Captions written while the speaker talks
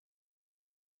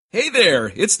Hey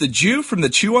there, it's the Jew from the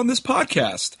Chew on This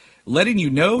podcast, letting you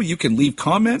know you can leave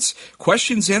comments,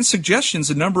 questions, and suggestions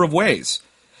a number of ways.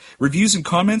 Reviews and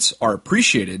comments are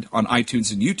appreciated on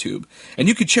iTunes and YouTube, and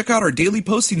you can check out our daily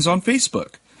postings on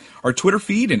Facebook. Our Twitter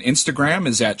feed and Instagram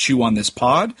is at Chew on This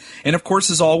Pod, and of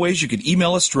course, as always, you can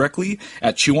email us directly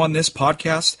at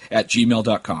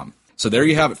chewonThisPodcast@gmail.com. So there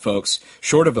you have it, folks.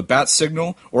 Short of a bat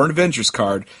signal or an Avengers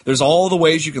card, there's all the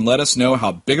ways you can let us know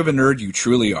how big of a nerd you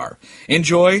truly are.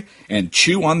 Enjoy and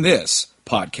chew on this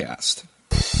podcast.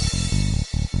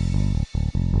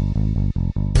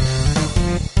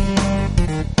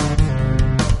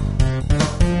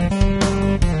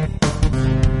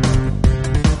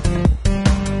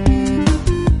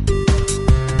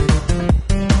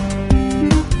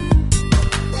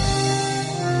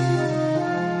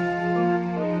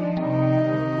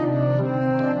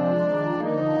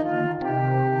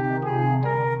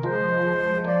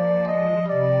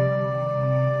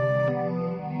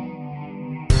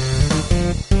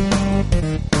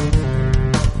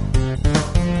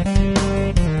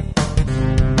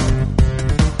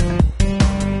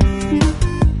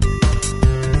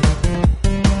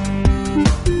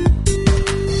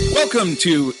 Welcome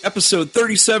to episode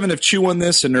 37 of Chew on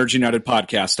This, a Nerds United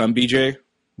podcast. I'm BJ.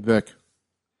 Vic.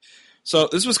 So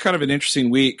this was kind of an interesting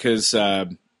week because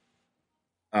I've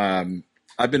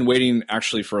been waiting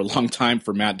actually for a long time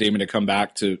for Matt Damon to come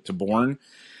back to Bourne.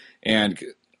 And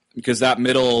because that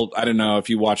middle, I don't know if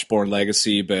you watched Bourne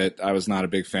Legacy, but I was not a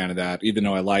big fan of that, even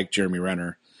though I like Jeremy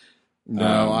Renner.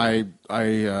 No,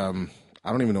 I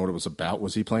don't even know what it was about.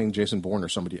 Was he playing Jason Bourne or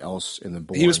somebody else in the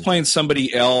Bourne? He was playing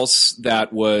somebody else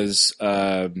that was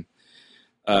an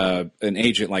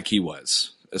agent like he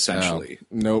was, essentially.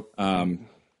 Nope.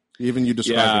 Even you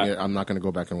describing it, I'm not going to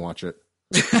go back and watch it.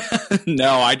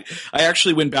 No, I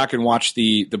actually went back and watched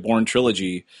the Bourne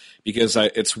trilogy because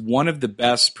it's one of the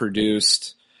best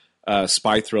produced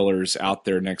spy thrillers out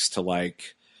there next to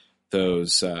like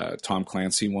those Tom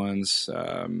Clancy ones.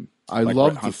 I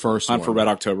love the first one. Hunt for Red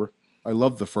October. I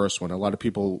love the first one. A lot of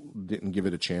people didn't give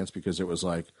it a chance because it was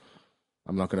like,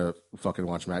 I'm not going to fucking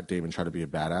watch Matt Damon try to be a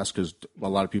badass, because a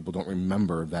lot of people don't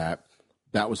remember that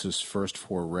was his first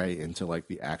foray into like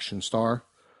the action star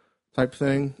type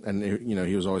thing. And,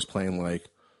 he was always playing like,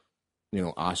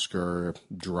 Oscar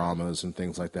dramas and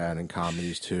things like that and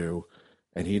comedies too.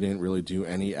 And he didn't really do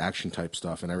any action type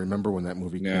stuff. And I remember when that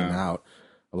movie came out,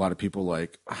 a lot of people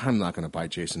like, I'm not going to buy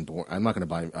Jason Bourne. I'm not going to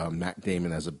buy Matt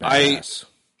Damon as a badass.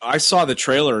 I saw the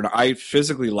trailer and I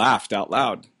physically laughed out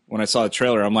loud when I saw the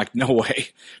trailer. I'm like, no way.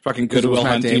 Fucking Goodwill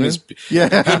Hunting is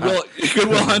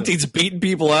Goodwill Hunting's beating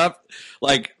people up.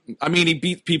 Like, I mean, he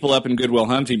beat people up in Goodwill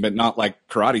Hunting, but not like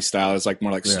karate style. It's like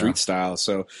more like street style.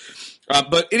 So,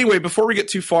 but anyway, before we get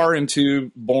too far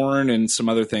into Bourne and some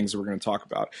other things that we're going to talk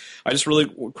about, I just really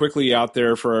quickly out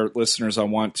there for our listeners, I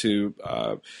want to,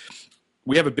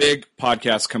 we have a big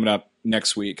podcast coming up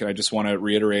next week, and I just want to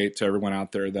reiterate to everyone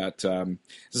out there that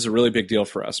this is a really big deal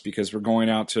for us because we're going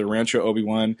out to Rancho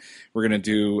Obi-Wan. We're going to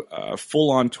do a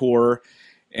full-on tour,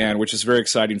 and which is very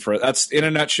exciting for us. That's in a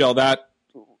nutshell. That's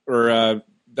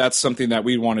something that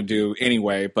we want to do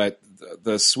anyway. But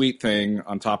the sweet thing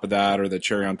on top of that, or the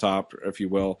cherry on top, if you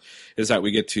will, is that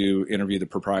we get to interview the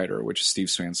proprietor, which is Steve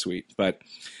Svansweet. But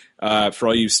for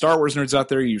all you Star Wars nerds out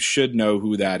there, you should know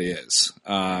who that is.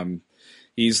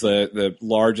 He's the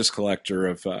largest collector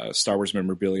of Star Wars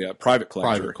memorabilia, private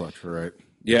collector. Private collector, right?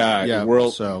 Yeah,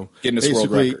 Guinness World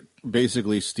Record.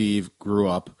 Basically, Steve grew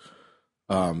up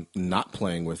not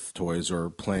playing with toys or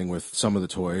playing with some of the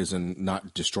toys and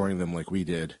not destroying them like we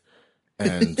did,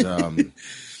 and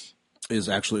is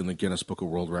actually in the Guinness Book of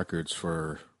World Records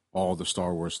for all the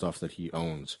Star Wars stuff that he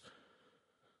owns.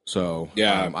 So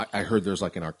I heard there's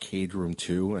like an arcade room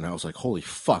too, and I was like, "Holy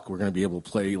fuck, we're gonna be able to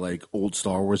play like old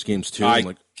Star Wars games too."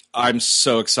 I'm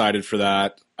so excited for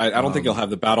that. I don't think he'll have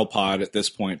the Battle Pod at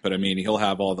this point, but I mean, he'll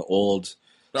have all the old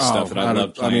stuff that I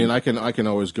love playing. I mean, I can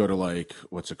always go to like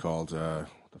what's it called? What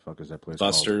the fuck is that place?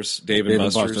 Buster's, called? Dave and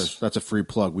Buster's. That's a free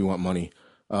plug. We want money.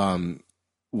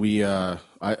 We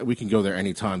can go there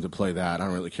anytime to play that. I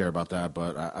don't really care about that,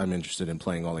 but I'm interested in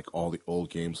playing all the old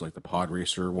games like the Pod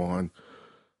Racer one.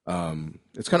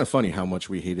 It's kind of funny how much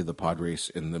we hated the pod race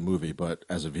in the movie, but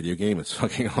as a video game, it's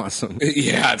fucking awesome.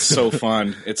 Yeah, it's so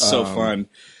fun. It's so fun.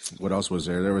 What else was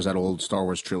there? There was that old Star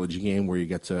Wars trilogy game where you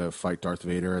get to fight Darth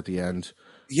Vader at the end.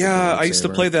 Yeah, I used to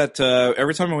play that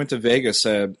every time I went to Vegas.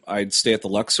 I'd stay at the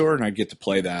Luxor and I'd get to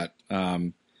play that.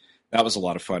 That was a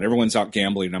lot of fun. Everyone's out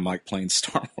gambling, and I'm like playing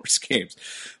Star Wars games.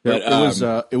 But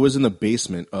it was in the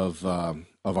basement of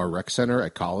our rec center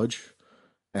at college,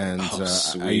 and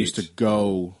I used to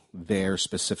go there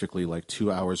specifically like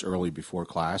 2 hours early before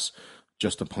class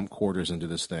just to pump quarters into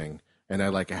this thing. And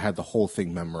I had the whole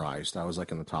thing memorized. I was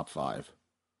like in the top 5.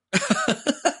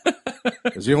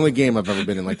 It's the only game I've ever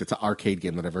been in, like the arcade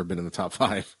game that I've ever been in the top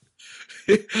 5.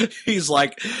 He's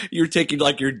like, you're taking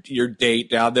like your date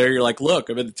down there. You're like, look,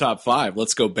 I'm in the top 5.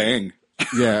 Let's go bang.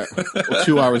 Yeah.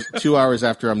 Well, 2 hours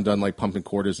after I'm done like pumping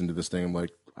quarters into this thing, I'm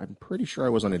like, I'm pretty sure I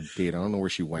was on a date. I don't know where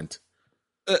she went.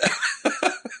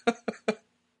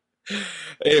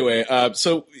 Anyway,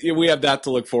 so we have that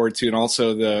to look forward to, and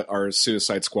also our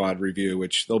Suicide Squad review,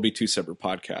 which there'll be 2 separate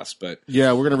podcasts. But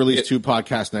yeah, we're gonna release 2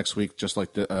 podcasts next week, just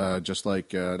like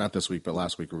not this week, but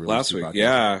last week we released last 2 week.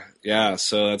 podcasts. Yeah.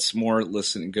 So that's more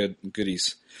listening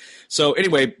goodies. So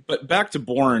anyway, but back to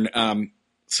Bourne.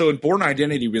 So when Bourne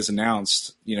Identity was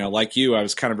announced, like you, I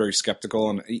was kind of very skeptical,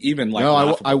 and even like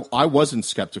I wasn't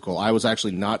skeptical. I was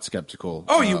actually not skeptical.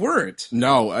 Oh, you weren't?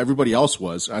 No, everybody else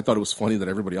was. I thought it was funny that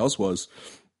everybody else was.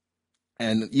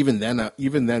 And even then,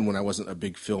 when I wasn't a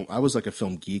big film, I was like a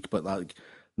film geek, but like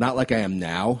not like I am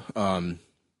now. I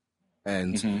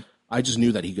just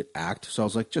knew that he could act, so I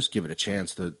was like, just give it a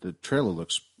chance. The trailer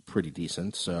looks pretty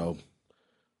decent, so.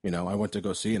 I went to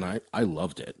go see, and I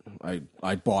loved it. I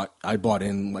bought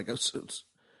in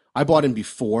I bought in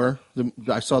before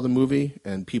I saw the movie,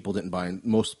 and people didn't buy in.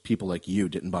 Most people like you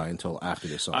didn't buy until after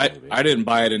they saw the movie. I didn't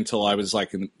buy it until I was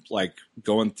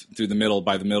going through the middle of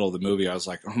the movie. I was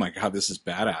like, oh my God, this is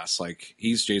badass. Like,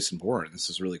 he's Jason Bourne.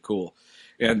 This is really cool.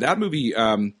 And that movie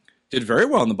did very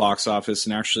well in the box office,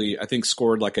 and actually I think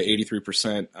scored like a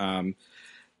 83%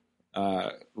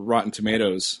 Rotten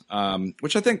Tomatoes,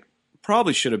 which I think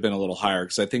probably should have been a little higher,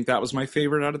 because I think that was my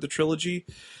favorite out of the trilogy.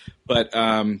 But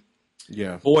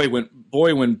yeah,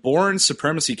 when Bourne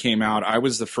Supremacy came out, I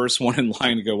was the first one in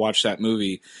line to go watch that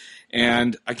movie,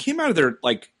 and I came out of there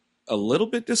like a little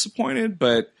bit disappointed,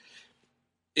 but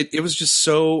it was just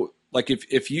so like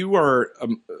if you are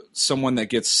someone that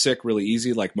gets sick really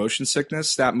easy, like motion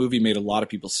sickness, that movie made a lot of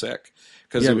people sick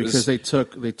because they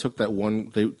took that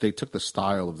one they took the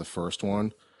style of the first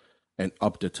one and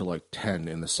upped it to like 10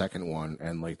 in the second one,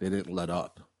 and like they didn't let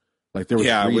up. Like there was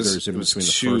breathers in between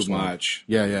the first one.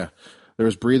 Yeah. There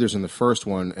was breathers in the first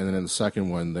one, and then in the second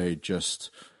one they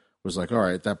just was like, all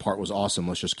right, that part was awesome.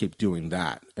 Let's just keep doing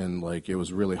that. And like it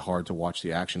was really hard to watch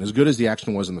the action. As good as the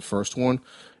action was in the first one,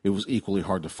 it was equally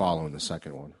hard to follow in the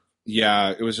second one.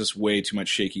 Yeah, it was just way too much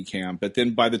shaky cam. But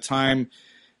then by the time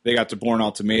they got to Bourne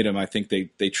Ultimatum, I think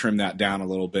they trimmed that down a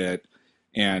little bit.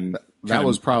 And that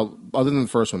was probably, other than the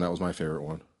first one, that was my favorite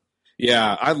one.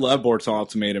 Yeah, I love Bourne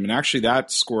Ultimatum, and actually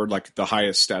that scored like the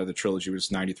highest out of the trilogy, was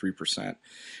 93%,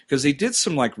 because they did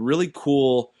some like really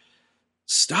cool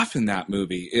stuff in that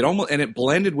movie. It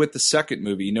blended with the second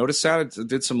movie. You notice that it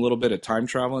did some little bit of time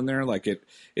travel in there, like it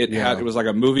was like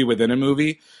a movie within a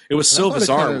movie. It was so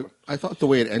bizarre. I thought the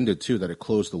way it ended too, that it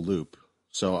closed the loop.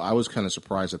 So I was kind of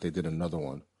surprised that they did another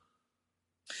one.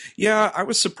 Yeah, I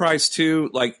was surprised too.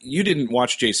 Like, you didn't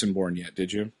watch Jason Bourne yet,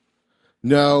 did you?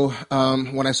 No.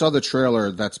 When I saw the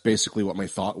trailer, that's basically what my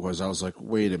thought was. I was like,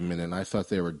 wait a minute. I thought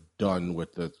they were done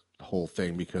with the whole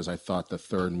thing, because I thought the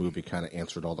third movie kind of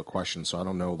answered all the questions. So I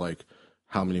don't know like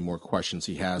how many more questions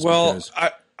he has. Well,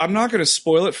 I'm not going to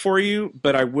spoil it for you,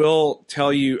 but I will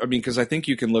tell you, I mean, because I think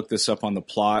you can look this up on the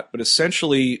plot, but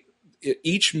essentially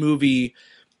each movie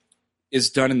is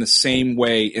done in the same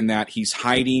way, in that he's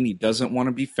hiding, he doesn't want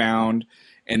to be found,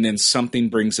 and then something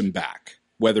brings him back,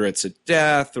 whether it's a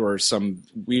death or some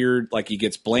weird, like he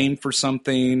gets blamed for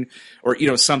something, or,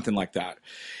 something like that.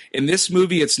 In this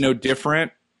movie, it's no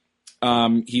different.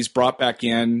 He's brought back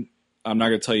in. I'm not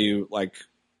going to tell you like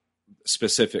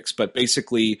specifics, but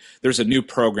basically there's a new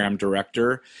program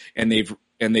director, and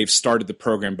they've started the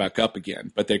program back up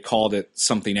again, but they called it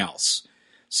something else.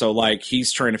 So like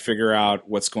he's trying to figure out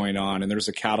what's going on, and there's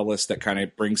a catalyst that kind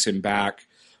of brings him back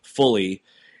fully.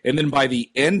 And then by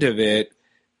the end of it,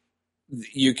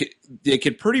 they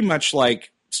could pretty much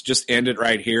like just end it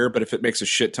right here. But if it makes a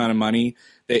shit ton of money,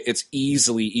 it's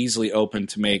easily open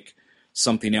to make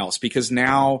something else, because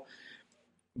now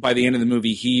by the end of the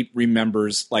movie, he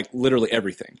remembers like literally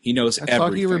everything. He knows everything. I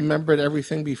thought he remembered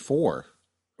everything before.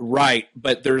 Right.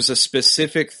 But there's a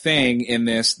specific thing in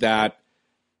this that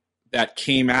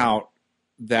came out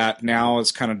that now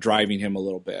is kind of driving him a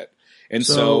little bit. And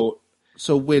so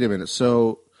wait a minute.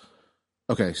 So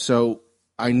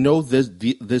I know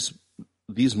these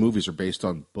movies are based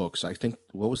on books. I think,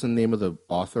 what was the name of the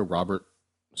author? Robert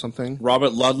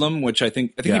Ludlum, which I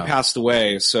think he passed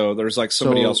away. So there's like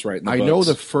somebody else writing the books. I know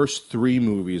the first 3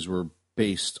 movies were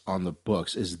based on the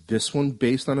books. Is this one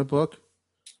based on a book?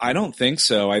 I don't think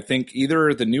so. I think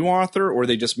either the new author or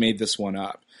they just made this one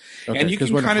up. Okay, and you can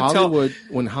kind of tell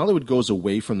when Hollywood goes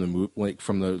away from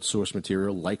from the source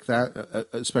material like that,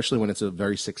 especially when it's a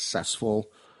very successful,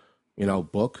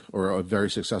 book or a very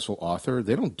successful author,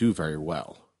 they don't do very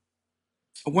well.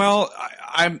 Well,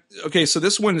 I'm okay. So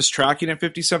this one is tracking at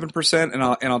 57%, and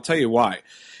I'll tell you why.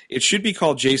 It should be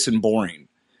called Jason Boring.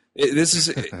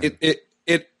 It's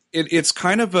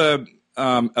kind of a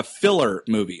filler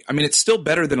movie. I mean, it's still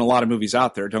better than a lot of movies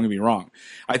out there. Don't get me wrong.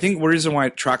 I think the reason why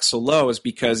it tracks so low is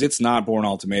because it's not Bourne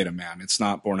Ultimatum, man. It's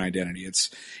not Bourne Identity.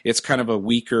 It's kind of a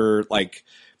weaker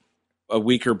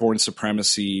Bourne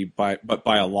Supremacy by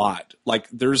a lot. Like,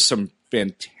 there's some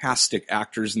fantastic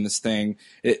actors in this thing.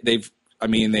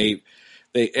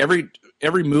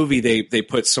 Every movie they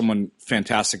put someone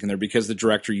fantastic in there because the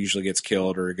director usually gets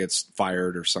killed or gets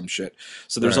fired or some shit.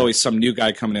 So there's always some new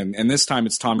guy coming in, and this time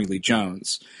it's Tommy Lee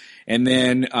Jones. And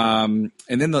then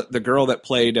the girl that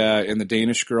played in The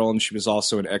Danish Girl, and she was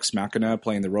also in Ex Machina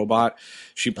playing the robot.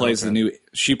 She plays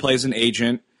she plays an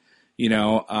agent,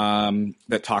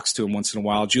 that talks to him once in a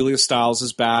while. Julia Stiles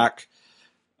is back.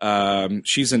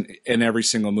 She's in every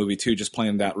single movie too, just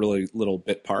playing that really little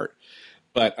bit part.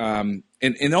 But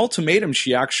in Ultimatum,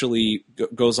 she actually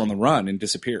goes on the run and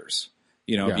disappears.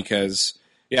 Because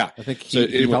I think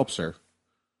he helps her.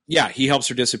 Yeah, he helps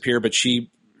her disappear, but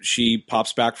she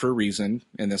pops back for a reason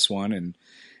in this one,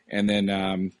 and then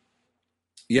I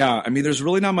mean, there's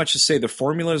really not much to say. The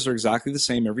formulas are exactly the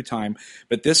same every time,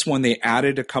 but this one they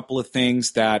added a couple of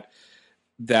things that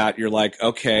you're like,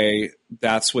 okay,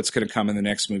 that's what's going to come in the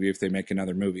next movie if they make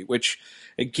another movie. Which,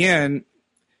 again,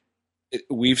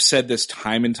 we've said this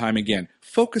time and time again.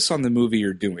 Focus on the movie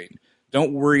you're doing.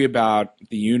 Don't worry about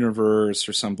the universe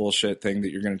or some bullshit thing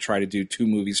that you're going to try to do 2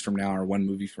 movies from now or 1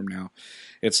 movie from now.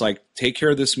 It's like, take care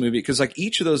of this movie, because like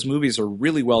each of those movies are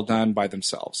really well done by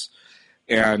themselves.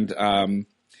 And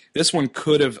this one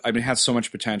could have, had so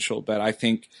much potential, but I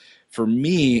think for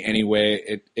me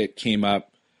anyway, it came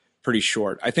up pretty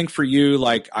short. I think for you,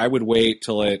 like, I would wait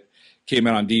till it came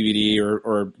out on DVD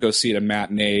or go see it a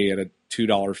matinee at a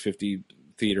 $2.50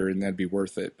 theater, and that'd be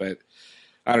worth it. But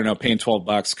I don't know, paying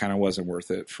 $12 kind of wasn't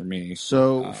worth it for me.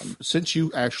 So since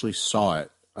you actually saw it,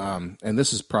 and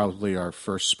this is probably our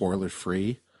first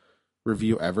spoiler-free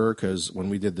review ever, because when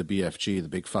we did the BFG, the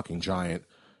Big Fucking Giant,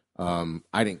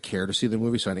 I didn't care to see the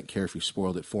movie, so I didn't care if you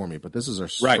spoiled it for me. But this is our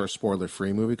first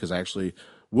spoiler-free movie, because I actually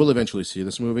will eventually see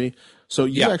this movie. So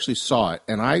you actually saw it,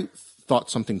 and I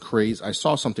thought something crazy. I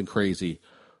saw something crazy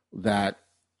that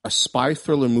a spy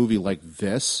thriller movie like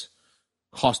this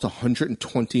cost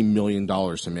 $120 million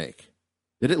to make.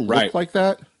 Did it look like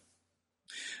that?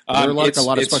 There a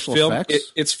lot of special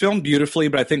effects? It's filmed beautifully,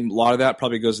 but I think a lot of that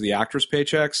probably goes to the actors'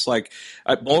 paychecks. Like,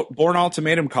 Bourne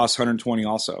Ultimatum cost $120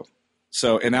 also.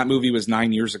 So, and that movie was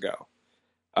 9 years ago.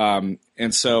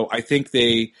 And so I think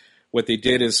what they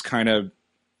did is kind of,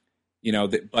 they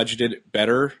budgeted it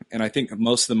better. And I think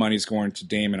most of the money's going to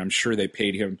Damon. I'm sure they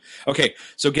paid him. Okay,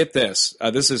 so get this.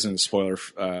 This isn't a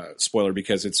spoiler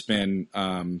because it's been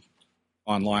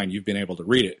online. You've been able to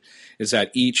read it. Is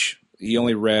that he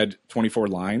only read 24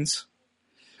 lines.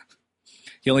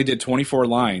 He only did 24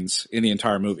 lines in the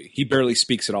entire movie. He barely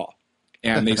speaks at all.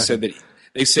 And they said he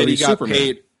got Superman.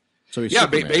 Paid. So he's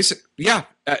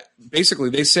basically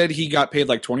they said he got paid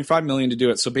like $25 million to do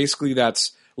it. So basically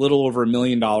that's a little over $1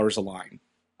 million a line.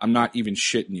 I'm not even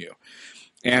shitting you.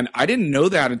 And I didn't know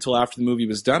that until after the movie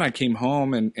was done. I came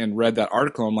home and read that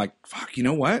article. I'm like, fuck, you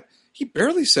know what? He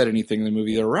barely said anything in the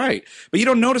movie. They're right. But you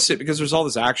don't notice it because there's all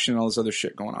this action and all this other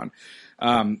shit going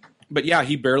on. But yeah,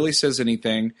 he barely says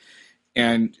anything.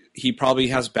 And he probably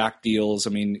has back deals.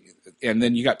 I mean, and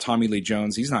then you got Tommy Lee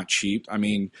Jones. He's not cheap. I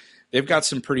mean, they've got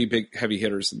some pretty big heavy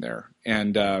hitters in there.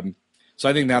 And so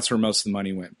I think that's where most of the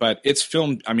money went. But it's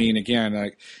filmed, I mean, again,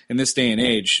 like in this day and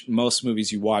age, most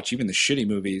movies you watch, even the shitty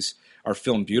movies, are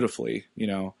filmed beautifully,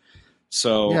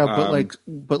 So yeah,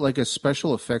 but like a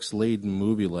special effects laden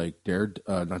movie like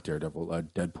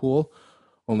Deadpool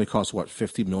only costs what,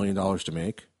 $50 million to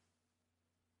make?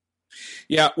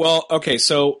 Yeah, well, okay,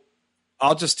 so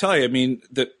I'll just tell you, I mean,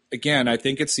 again, I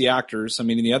think it's the actors. I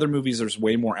mean, in the other movies, there's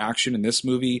way more action. In this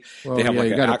movie, they have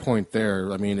you got a point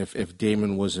there. I mean, if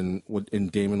Damon was in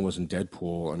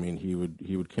Deadpool, I mean,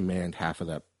 he would command half of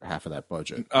that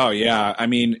budget. Oh yeah, I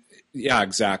mean, yeah,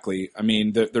 exactly. I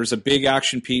mean, there's a big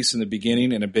action piece in the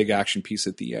beginning and a big action piece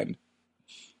at the end.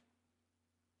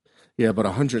 Yeah, but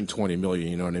 120 million,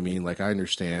 you know what I mean? Like, I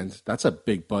understand that's a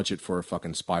big budget for a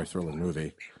fucking spy thriller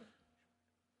movie.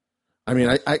 I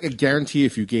mean, I guarantee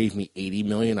if you gave me 80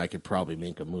 million, I could probably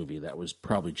make a movie that was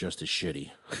probably just as shitty.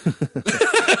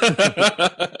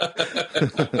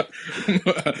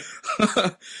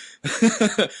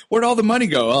 Where'd all the money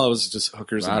go? Oh, it was just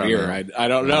hookers and beer. I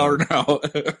don't know.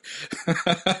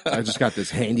 I just got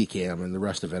this handy cam, and the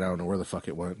rest of it, I don't know where the fuck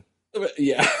it went.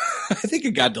 Yeah, I think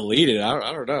it got deleted.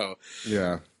 I don't know.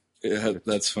 Yeah,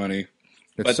 that's funny.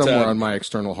 It's somewhere on my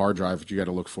external hard drive, but you got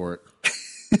to look for it.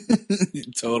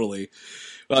 Totally.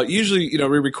 Well, usually,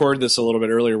 we record this a little bit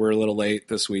earlier. We're a little late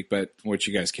this week, but which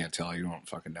you guys can't tell. You don't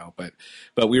fucking know. But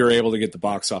we were able to get the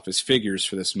box office figures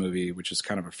for this movie, which is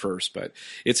kind of a first. But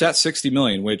it's at $60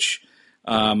 million, which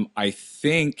I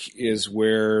think is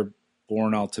where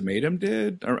Bourne Ultimatum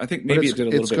did. Or I think maybe it did a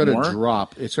little bit more.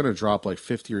 It's going to drop like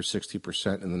 50 or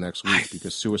 60% in the next week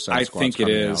because Suicide Squad's I think it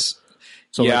is. Out.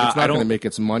 So it's not going to make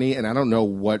its money, and I don't know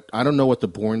what the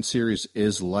Bourne series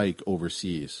is like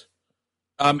overseas.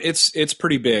 It's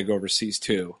pretty big overseas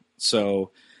too.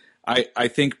 So I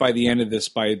think by the end of this,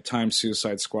 by the time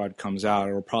Suicide Squad comes out,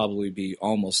 it'll probably be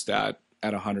almost at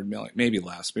 100 million, maybe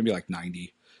less, maybe like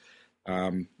 90.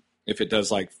 If it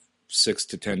does like 6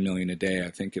 to 10 million a day, I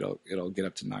think it'll get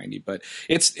up to 90. But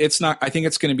it's not. I think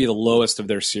it's going to be the lowest of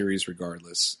their series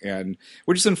regardless, and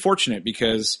which is unfortunate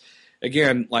because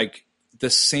again, like the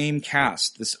same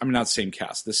cast, the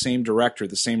same director,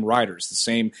 the same writers, the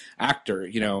same actor,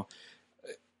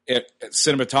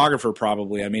 cinematographer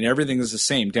probably. I mean, everything is the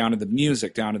same, down to the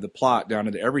music, down to the plot, down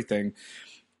to everything.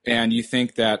 And you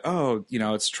think that,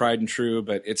 it's tried and true,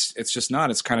 but it's just not.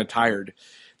 It's kind of tired.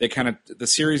 The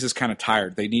series is kind of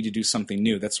tired. They need to do something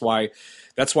new. That's why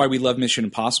we love Mission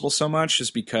Impossible so much,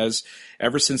 is because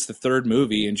ever since the third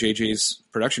movie and JJ's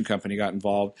production company got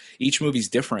involved, each movie's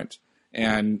different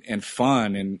and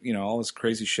fun and, all this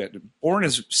crazy shit. Bourne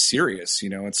is serious,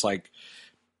 it's like,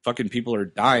 fucking people are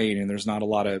dying and there's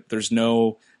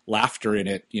no laughter in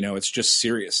it. It's just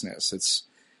seriousness. It's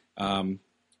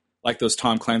like those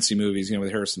Tom Clancy movies,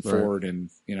 with Harrison Ford and,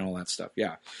 all that stuff.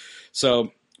 Yeah.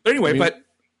 So, but anyway, when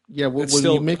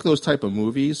you make those type of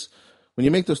movies, when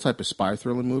you make those type of spy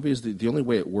thriller movies, the only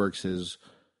way it works is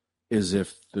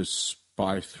if the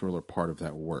spy thriller part of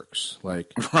that works.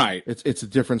 Like, right. It's a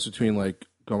difference between like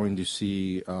going to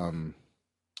see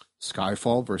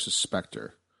Skyfall versus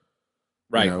Spectre.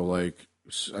 Right.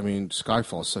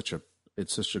 Skyfall is such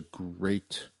a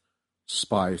great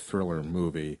spy thriller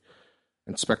movie,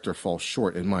 and Spectre falls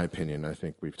short, in my opinion. I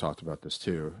think we've talked about this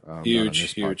too.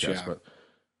 Huge, podcast, yeah.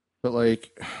 But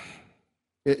like,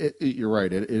 you're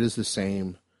right. It is the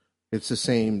same. It's the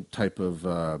same type of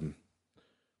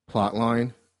plot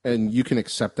line, and you can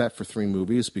accept that for 3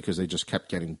 movies because they just kept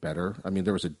getting better. I mean,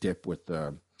 there was a dip with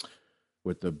the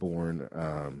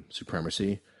Bourne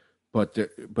Supremacy. But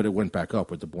it went back up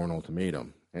with the Bourne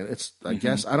Ultimatum. And it's, I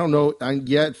guess, I don't know.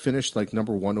 It finished like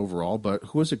number 1 overall, but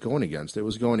who was it going against? It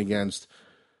was going against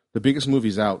the biggest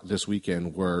movies out this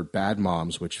weekend were Bad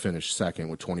Moms, which finished second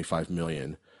with 25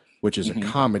 million, which is a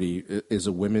comedy, is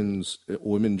a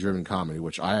women-driven comedy,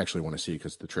 which I actually want to see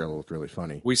because the trailer looked really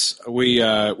funny. We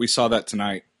saw that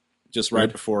tonight, just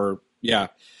right before. Yeah,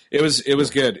 it was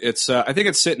good. It's I think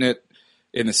it's sitting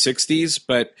in the 60s,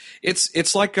 but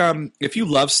it's like if you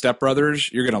love Step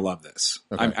Brothers, you're gonna love this.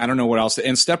 Okay. I don't know what else.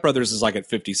 And Step Brothers is like at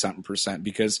 50-something%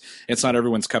 because it's not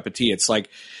everyone's cup of tea. It's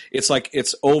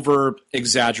over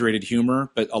exaggerated humor,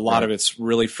 but a lot of it's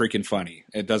really freaking funny.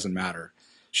 It doesn't matter.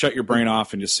 Shut your brain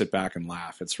off and just sit back and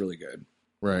laugh. It's really good.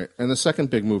 Right. And the second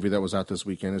big movie that was out this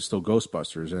weekend is still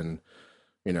Ghostbusters, and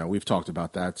we've talked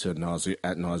about that ad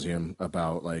nauseum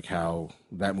about like how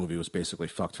that movie was basically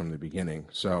fucked from the beginning.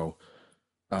 So.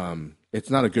 It's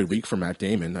not a good week for Matt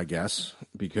Damon, I guess,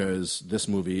 because this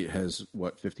movie has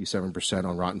 57%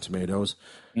 on Rotten Tomatoes.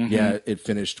 Mm-hmm. Yeah, it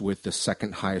finished with the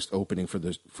second highest opening for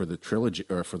the trilogy,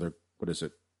 or for the, what is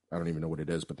it? I don't even know what it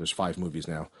is, but there's 5 movies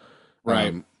now.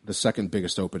 Right. The second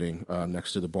biggest opening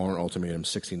next to the Bourne Ultimatum,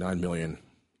 69 million,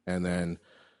 and then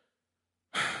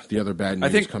the other bad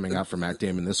news coming out for Matt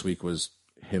Damon this week was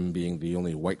him being the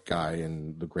only white guy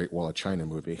in the Great Wall of China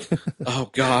movie.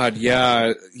 Oh God,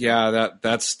 yeah,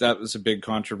 that was a big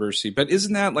controversy. But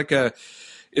isn't that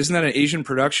an Asian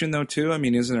production though too? I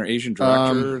mean, isn't there an Asian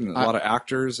director and a lot of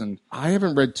actors? And I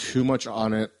haven't read too much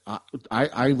on it.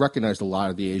 I recognized a lot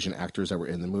of the Asian actors that were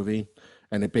in the movie,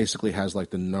 and it basically has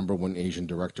like the number 1 Asian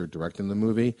director directing the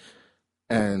movie.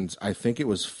 And I think it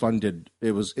was funded.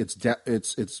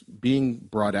 It's being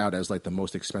brought out as like the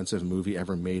most expensive movie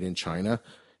ever made in China,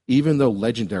 even though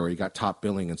Legendary got top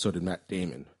billing and so did Matt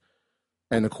Damon.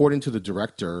 And according to the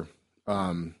director,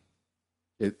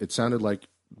 it sounded like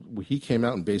he came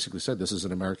out and basically said this is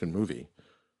an American movie.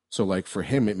 So like for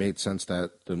him, it made sense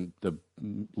that the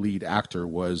lead actor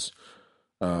was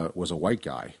a white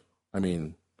guy. I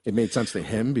mean, it made sense to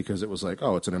him because it was like,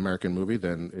 oh, it's an American movie,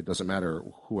 then it doesn't matter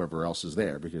whoever else is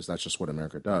there because that's just what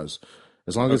America does.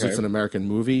 As long as it's an American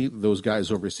movie, those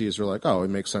guys overseas are like, oh, it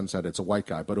makes sense that it's a white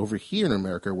guy. But over here in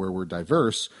America, where we're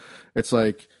diverse, it's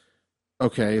like,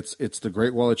 okay, it's the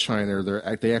Great Wall of China.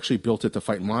 They actually built it to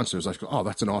fight monsters. Like, oh,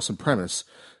 that's an awesome premise.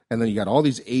 And then you got all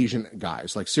these Asian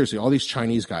guys, like seriously, all these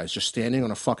Chinese guys just standing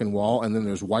on a fucking wall, and then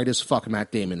there's white as fuck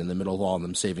Matt Damon in the middle of all of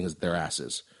them saving their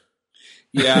asses.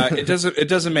 Yeah, it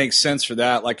doesn't make sense for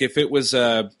that. Like if it was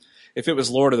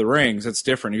Lord of the Rings, it's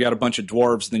different. You got a bunch of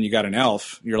dwarves, and then you got an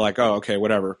elf. You're like, oh, okay,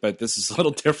 whatever. But this is a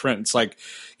little different. It's like,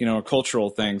 a cultural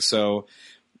thing. So,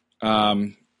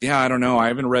 yeah, I don't know. I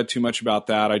haven't read too much about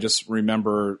that. I just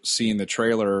remember seeing the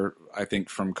trailer, I think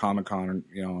from Comic-Con,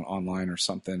 online or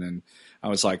something. And I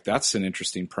was like, that's an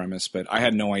interesting premise. But I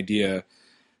had no idea,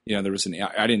 I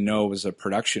didn't know it was a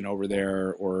production over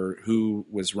there or who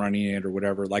was running it or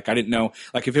whatever. Like, I didn't know,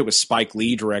 like if it was Spike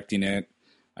Lee directing it,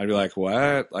 I'd be like,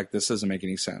 what? Like, this doesn't make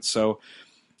any sense. So,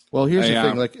 well, here's the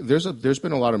thing. Like, there's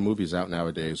been a lot of movies out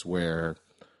nowadays where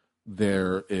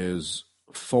there is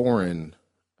foreign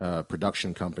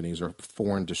production companies or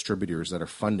foreign distributors that are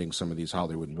funding some of these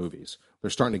Hollywood movies.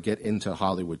 They're starting to get into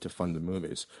Hollywood to fund the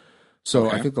movies. So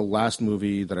I think the last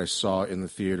movie that I saw in the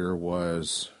theater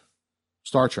was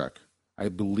Star Trek. I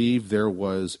believe there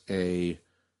was a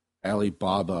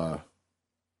Alibaba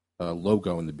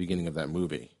logo in the beginning of that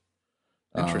movie.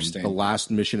 Interesting. The last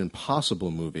Mission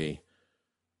Impossible movie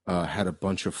had a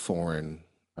bunch of foreign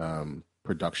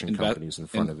production companies in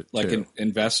front of it, like too.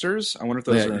 Investors. I wonder if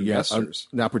those are investors.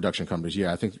 Not production companies.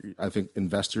 Yeah, I think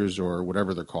investors or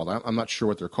whatever they're called. I'm not sure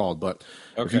what they're called, but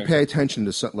if you pay attention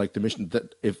to something like the mission,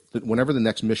 whenever the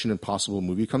next Mission Impossible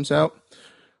movie comes out,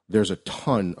 there's a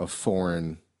ton of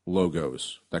foreign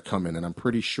logos that come in, and I'm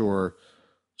pretty sure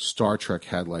Star Trek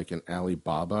had like an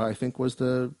Alibaba. I think was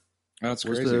the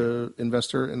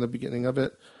investor in the beginning of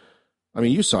it. I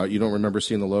mean, you saw it. You don't remember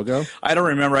seeing the logo? I don't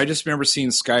remember. I just remember seeing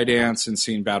Skydance and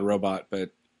seeing Bad Robot. But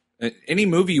any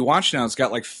movie you watch now, it's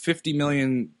got like 50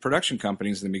 million production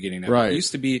companies in the beginning. Right. It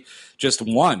used to be just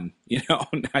one. Now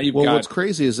you've got. Well, what's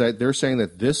crazy is that they're saying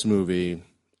that this movie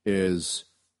is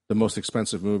the most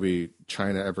expensive movie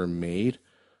China ever made,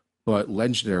 but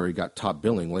Legendary got top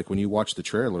billing. Like when you watch the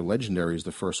trailer, Legendary is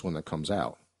the first one that comes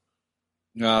out.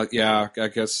 Yeah, I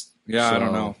guess. Yeah, so, I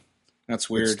don't know. That's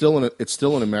weird. It's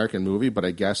still an American movie, but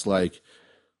I guess like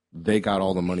they got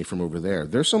all the money from over there.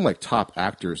 There's some like top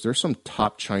actors. There's some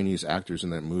top Chinese actors in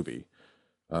that movie.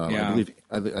 I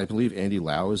believe Andy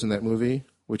Lau is in that movie,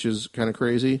 which is kind of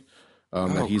crazy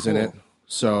that he's in it.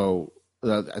 So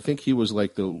I think he was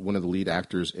like one of the lead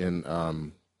actors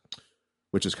in,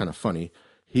 which is kind of funny.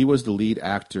 He was the lead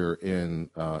actor in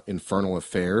Infernal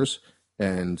Affairs,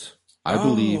 and I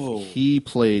believe he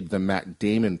played the Matt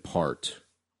Damon part.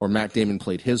 Or Matt Damon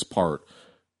played his part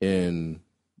in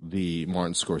the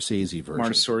Martin Scorsese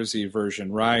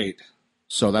version. Right.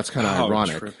 So that's kind of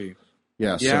ironic. Trippy.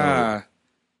 Yeah. Yeah.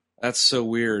 That's so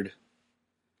weird.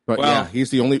 But yeah,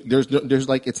 he's the only. There's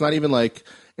like it's not even like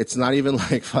Matthew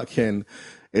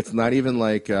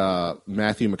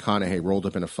McConaughey rolled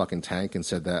up in a fucking tank and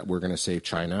said that we're going to save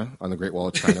China on the Great Wall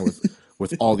of China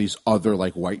with all these other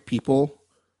like white people.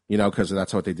 Because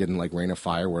that's what they did in like Reign of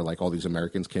Fire, where like all these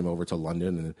Americans came over to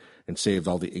London and saved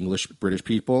all the British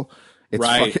people. It's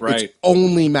It's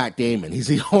only Matt Damon. He's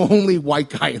the only white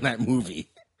guy in that movie.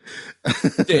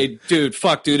 Dude,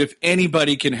 if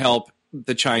anybody can help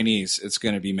the Chinese, it's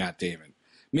going to be Matt Damon.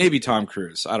 Maybe Tom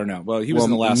Cruise. I don't know. Well, he was in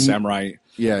The Last Samurai.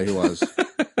 Yeah, he was.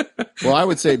 Well, I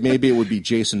would say maybe it would be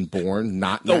Jason Bourne,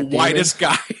 not the whitest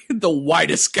guy. The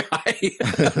whitest guy.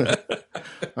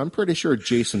 I'm pretty sure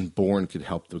Jason Bourne could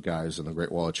help the guys in the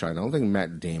Great Wall of China. I don't think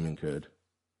Matt Damon could.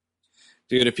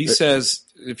 Dude, if he says,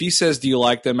 "Do you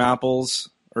like them apples?"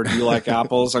 or "Do you like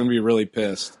apples?" I'm gonna be really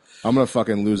pissed. I'm gonna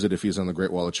fucking lose it if he's on the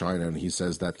Great Wall of China and he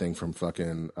says that thing from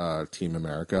fucking Team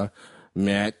America,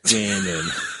 Matt Damon.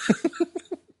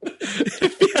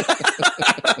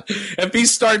 If he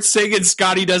starts singing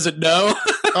Scotty Doesn't Know.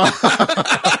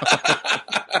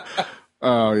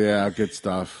 Oh, yeah, good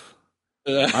stuff.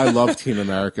 I love Team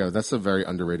America. That's a very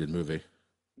underrated movie.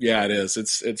 Yeah, it is.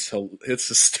 It's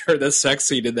the sex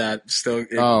scene in that still.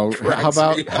 How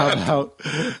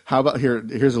about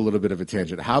here's a little bit of a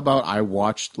tangent. How about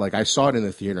I saw it in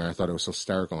the theater and I thought it was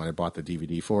hysterical and I bought the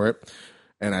DVD for it.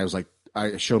 And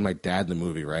I showed my dad the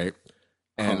movie, right?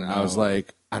 And I was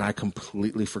like, and I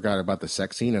completely forgot about the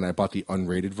sex scene, and I bought the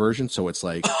unrated version, so it's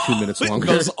like 2 minutes longer. It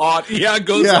goes on. Yeah, it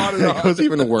goes on and on. It goes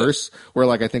even worse, where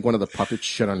like I think one of the puppets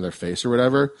shit on their face or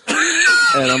whatever.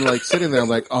 And I'm like sitting there, I'm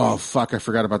like, oh fuck, I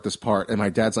forgot about this part. And my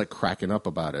dad's like cracking up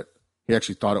about it. He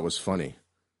actually thought it was funny.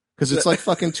 Because it's like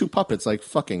fucking two puppets, like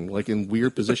fucking, like in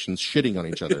weird positions, shitting on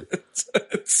each other.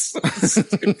 It's so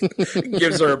stupid.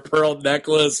 Gives her a pearl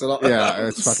necklace. And all. Yeah,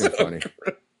 it's fucking funny.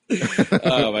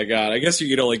 Oh my god! I guess you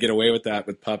could only get away with that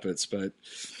with puppets, but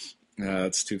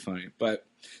it's too funny. But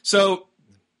so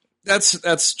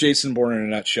that's Jason Bourne in a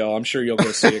nutshell. I'm sure you'll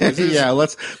go see it. Yeah,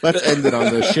 let's end it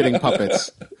on the shitting puppets.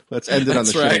 Let's end it on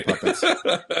the shitting puppets.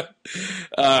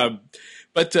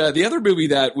 But the other movie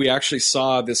that we actually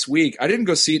saw this week, I didn't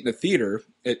go see it in the theater,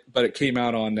 but it came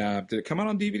out on. Did it come out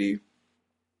on DVD?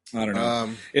 I don't know.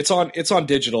 It's on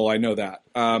digital. I know that.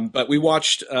 But we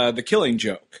watched The Killing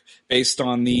Joke, based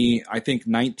on the, I think,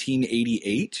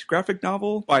 1988 graphic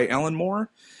novel by Alan Moore.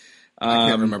 I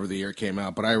can't remember the year it came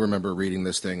out, but I remember reading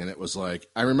this thing, and it was like,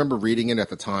 I remember reading it at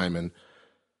the time, and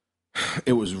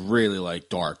it was really like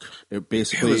dark. It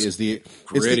basically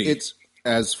it's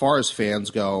as far as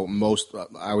fans go, most,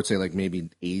 I would say like maybe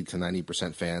 80 to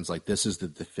 90% fans, like this is the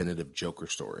definitive Joker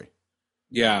story.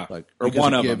 Yeah, like, or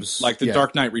one of them. Like The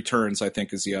Dark Knight Returns, I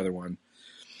think, is the other one.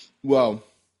 Well,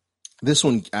 this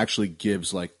one actually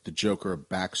gives like the Joker a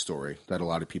backstory that a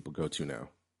lot of people go to now.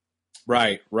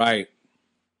 Right.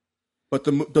 But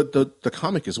the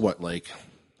comic is what, like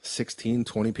 16,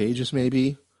 20 pages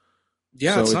maybe?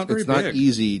 Yeah, so it's not very big. It's not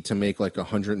easy to make like a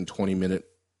 120-minute,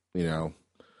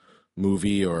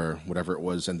 movie, or whatever it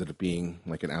was, ended up being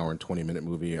like an hour and 20-minute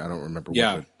movie. I don't remember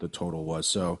what the total was.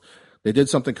 So they did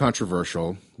something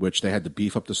controversial, which they had to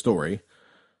beef up the story,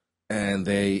 and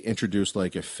they introduced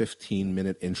like a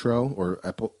 15-minute intro or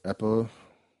epilogue.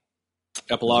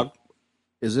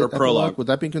 Is it or prologue? Would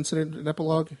that be considered an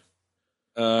epilogue?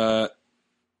 I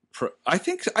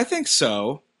think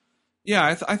so.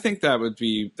 Yeah, I think that would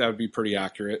be pretty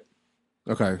accurate.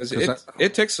 Okay,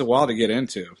 it takes a while to get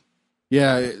into.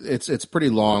 Yeah, it's pretty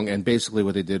long, and basically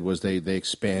what they did was they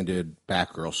expanded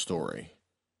Batgirl's story.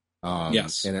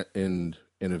 Yes, in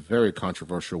a very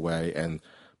controversial way, and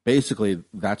basically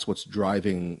that's what's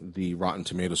driving the Rotten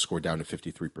Tomatoes score down to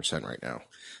 53% right now.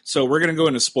 So we're going to go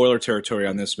into spoiler territory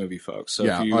on this movie, folks. So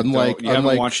if you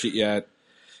haven't watched it yet.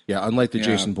 Yeah, unlike the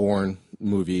Jason Bourne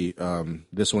movie,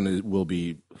 this one will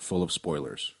be full of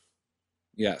spoilers.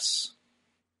 Yes.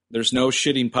 There's no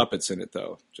shitting puppets in it,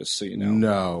 though, just so you know.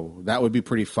 No. That would be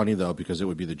pretty funny, though, because it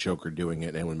would be the Joker doing it,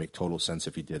 and it would make total sense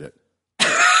if he did it.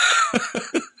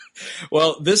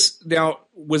 Well,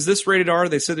 was this rated R?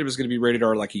 They said it was going to be rated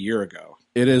R like a year ago.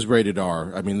 It is rated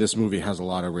R. I mean, this movie has a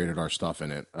lot of rated R stuff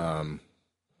in it. The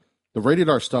rated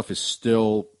R stuff is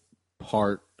still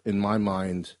part, in my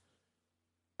mind,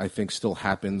 I think still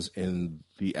happens in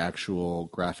the actual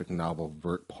graphic novel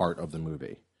part of the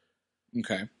movie.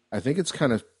 Okay. I think it's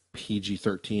kind of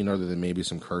PG-13, other than maybe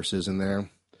some curses in there.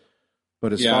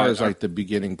 But as far as like the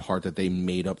beginning part that they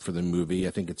made up for the movie,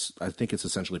 I think it's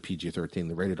essentially PG-13.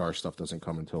 The rated R stuff doesn't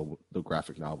come until the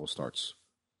graphic novel starts.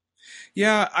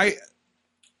 Yeah, I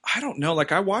don't know.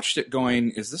 Like, I watched it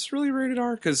going, is this really rated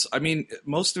R? Because, I mean,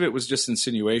 most of it was just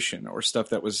insinuation or stuff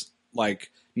that was,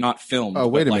 like, not filmed. Oh,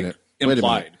 wait a minute.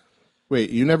 Implied. Wait,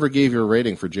 you never gave your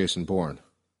rating for Jason Bourne.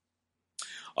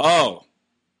 Oh,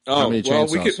 well, we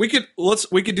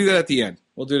could do that at the end.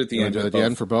 We'll do it at the end. Do it at the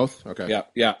end for both? Okay.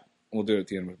 Yeah. We'll do it at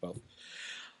the end with both.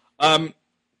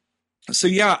 So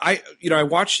yeah, I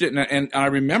watched it and I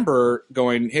remember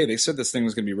going, hey, they said this thing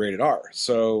was going to be rated R.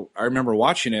 So I remember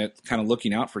watching it, kind of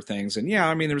looking out for things. And yeah,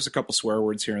 I mean, there was a couple swear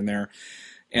words here and there.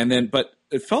 And then, but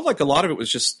it felt like a lot of it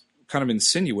was just kind of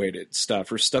insinuated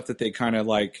stuff, or stuff that they kind of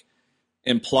like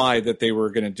implied that they were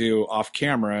going to do off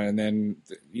camera. And then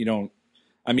you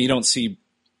don't see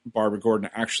Barbara Gordon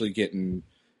actually getting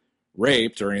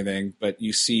raped or anything, but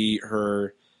you see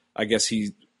her, I guess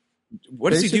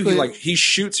what does he do? He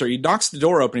shoots her. He knocks the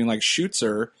door open and like shoots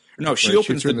her. No, she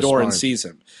opens the door and sees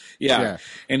him. Yeah.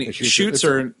 And he shoots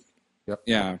her. Yep.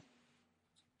 Yeah.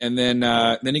 And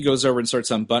then he goes over and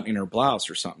starts unbuttoning her blouse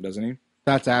or something, doesn't he?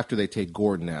 That's after they take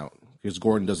Gordon out, because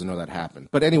Gordon doesn't know that happened.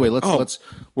 But anyway, we're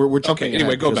jumping. Okay,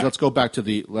 anyway, go back. Let's go back to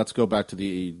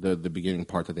the beginning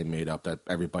part that they made up that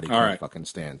everybody can fucking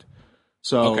stand.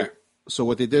 So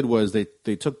what they did was they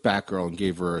took Batgirl and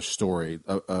gave her a story,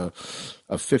 a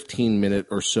 15-minute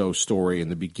or so story in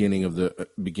the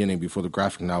beginning before the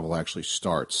graphic novel actually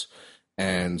starts.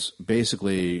 And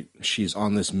basically, she's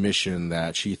on this mission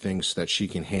that she thinks that she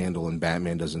can handle, and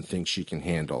Batman doesn't think she can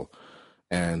handle.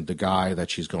 And the guy that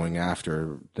she's going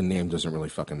after, the name doesn't really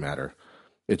fucking matter.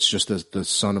 It's just the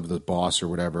son of the boss or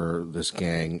whatever, this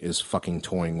gang is fucking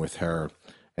toying with her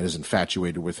and is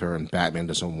infatuated with her, and Batman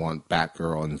doesn't want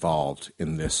Batgirl involved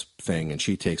in this thing, and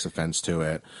she takes offense to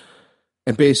it.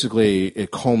 And basically,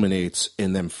 it culminates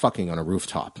in them fucking on a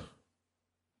rooftop.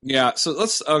 Yeah. So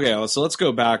let's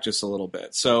go back just a little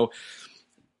bit. So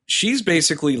she's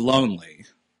basically lonely,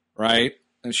 right?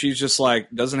 And she's just like,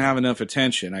 doesn't have enough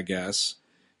attention, I guess.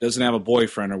 Doesn't have a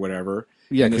boyfriend or whatever.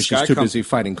 Yeah, because she's too busy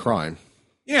fighting crime.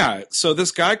 Yeah, so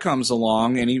this guy comes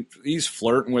along and he's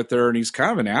flirting with her and he's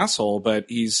kind of an asshole, but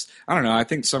I don't know, I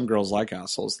think some girls like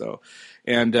assholes though.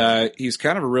 And he's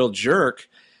kind of a real jerk,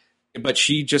 but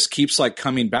she just keeps like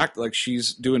coming back, like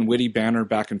she's doing witty banter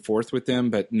back and forth with him,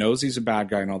 but knows he's a bad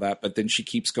guy and all that, but then she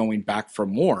keeps going back for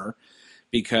more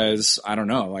because, I don't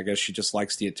know, I guess she just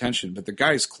likes the attention, but the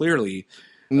guy's clearly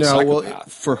well,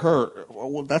 for her,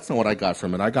 well, that's not what I got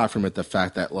from it. I got from it the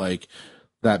fact that like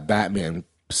that Batman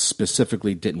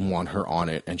specifically didn't want her on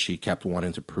it, and she kept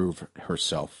wanting to prove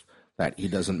herself that he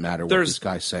doesn't matter what this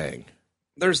guy's saying.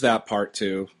 There's that part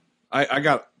too. I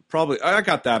got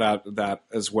that out of that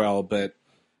as well, but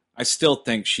I still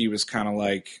think she was kind of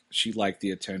like she liked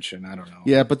the attention. I don't know.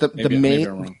 Yeah, but the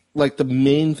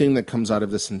main thing that comes out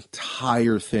of this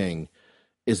entire thing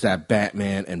is that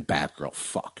Batman and Batgirl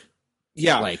fuck.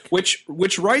 Yeah, like which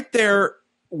right there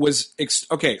was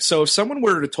okay. So if someone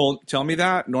were to tell me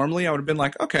that, normally I would have been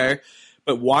like, okay,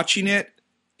 but watching it,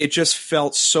 it just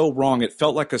felt so wrong. It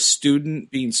felt like a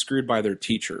student being screwed by their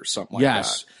teacher or something like that.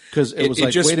 Yes, because it was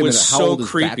like, wait a minute, how old is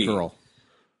Batgirl?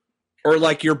 Or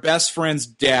like your best friend's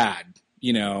dad,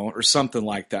 or something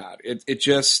like that. It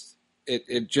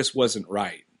just wasn't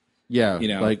right. Yeah,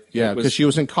 because she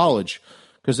was in college.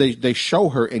 Because they show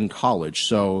her in college,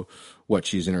 so what?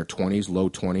 She's in her 20s, low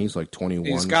 20s, like 21.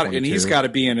 He's got to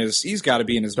be in his mid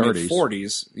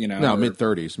 40s, No, mid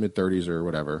 30s or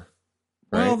whatever.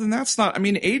 Right? Well, then that's not. I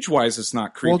mean, age wise, it's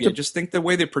not creepy. I just think the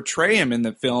way they portray him in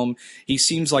the film, he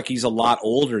seems like he's a lot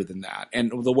older than that,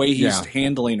 and the way he's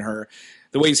handling her,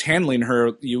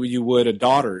 you would a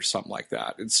daughter or something like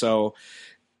that, and so.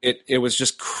 It was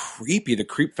just creepy. The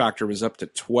creep factor was up to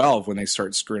 12 when they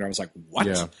started screwing. I was like, what?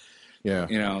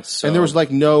 Yeah. So. And there was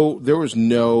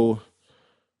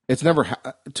it's never,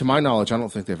 to my knowledge, I don't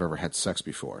think they've ever had sex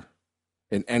before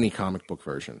in any comic book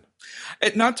version.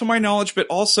 Not to my knowledge, but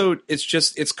also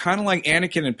it's kind of like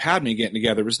Anakin and Padme getting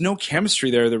together. There was no chemistry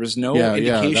there. There was no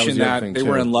indication that they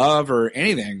were in love or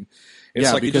anything.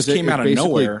 It's like it just came out of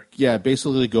nowhere. Yeah, it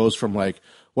basically goes from like,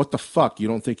 what the fuck? You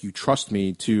don't think you trust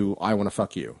me to I want to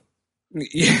fuck you.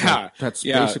 Yeah. That's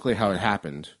basically how it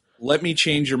happened. Let me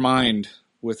change your mind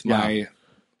with my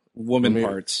woman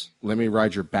parts. Let me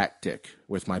ride your bat dick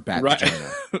with my bat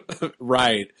vagina.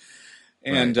 Right.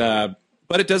 And,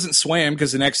 but it doesn't sway him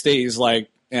because the next day he's like,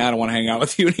 I don't want to hang out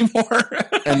with you anymore.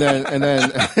 and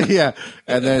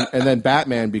then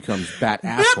Batman becomes Bat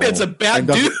asshole. Batman's a bat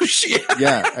douche.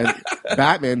 And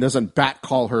Batman doesn't bat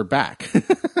call her back.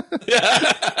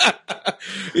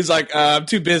 He's like, I'm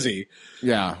too busy.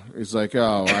 Yeah, he's like,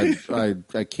 oh,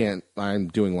 I can't. I'm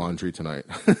doing laundry tonight.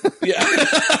 Yeah,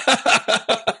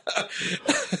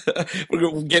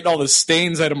 we're getting all the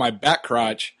stains out of my back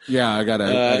crotch. Yeah, I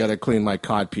gotta clean my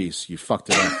cod piece. You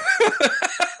fucked it up.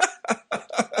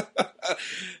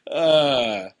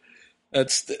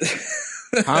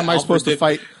 How am I supposed to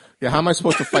fight? Yeah, how am I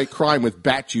supposed to fight crime with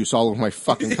bat juice all over my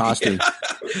fucking costume?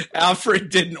 Alfred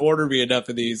didn't order me enough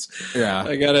of these. Yeah,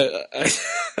 I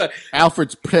gotta.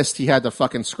 Alfred's pissed. He had to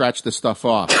fucking scratch this stuff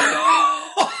off.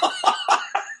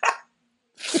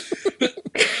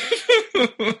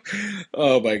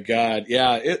 Oh my god!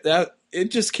 Yeah, it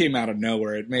just came out of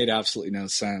nowhere. It made absolutely no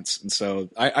sense, and so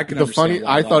I can.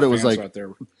 I thought it was like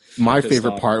my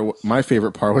favorite part. My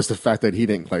favorite part was the fact that he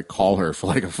didn't like call her for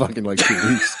like a fucking 2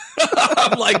 weeks.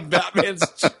 I'm like,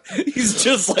 he's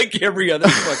just like every other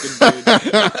fucking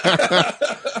dude.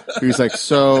 He's like,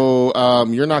 so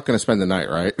you're not going to spend the night,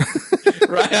 right?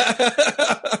 Right.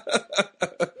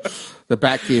 The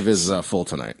Batcave is full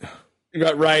tonight.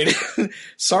 Right.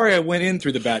 Sorry, I went in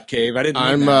through the Batcave. I didn't.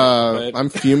 I'm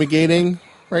fumigating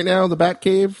right now, the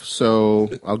Batcave. So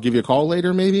I'll give you a call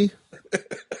later, maybe.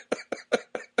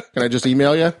 Can I just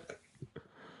email you?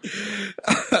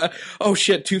 Oh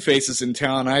shit! Two-Face is in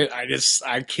town. I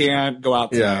can't go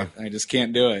out tonight. I just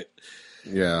can't do it.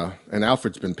 Yeah, and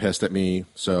Alfred's been pissed at me,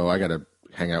 so I got to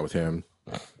hang out with him.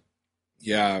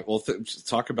 Yeah, well,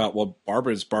 talk about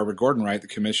Barbara Gordon, right? The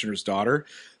commissioner's daughter.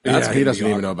 He doesn't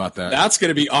even know about that. That's going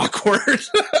to be awkward.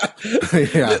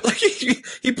 Yeah, like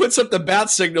he puts up the bat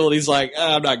signal and he's like,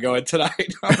 "I'm not going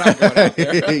tonight. I'm not going out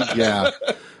there." Yeah.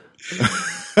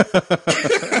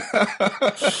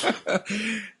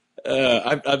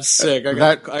 I'm sick. I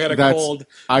got a cold.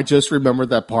 I just remembered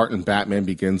that part in Batman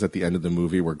Begins at the end of the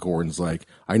movie where Gordon's like,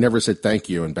 "I never said thank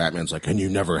you," and Batman's like, "And you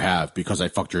never have because I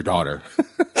fucked your daughter."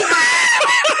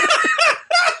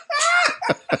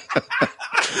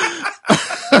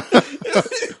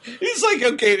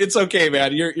 like, okay, it's okay,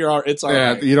 man. It's all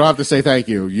right. You don't have to say thank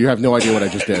you. You have no idea what I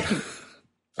just did.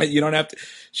 You don't have to.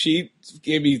 She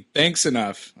gave me thanks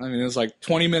enough. I mean, it was like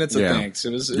 20 minutes of thanks.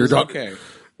 It was okay.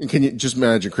 Can you just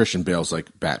imagine Christian Bale's like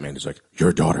Batman? He's like,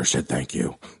 your daughter said thank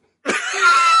you.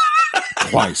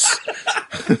 Twice.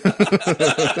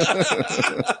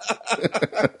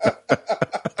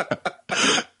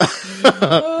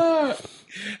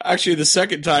 Actually, the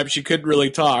second time she couldn't really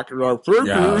talk.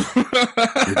 Yeah.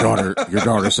 Your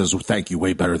daughter says thank you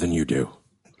way better than you do.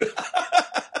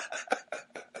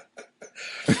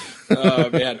 Oh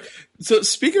man! So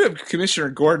speaking of Commissioner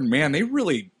Gordon, man, they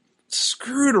really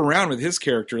screwed around with his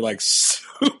character like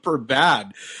super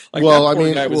bad. Like, well, that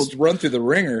poor guy was run through the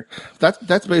ringer.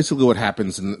 That's basically what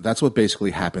happens, and that's what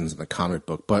basically happens in the comic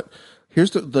book. But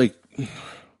here's the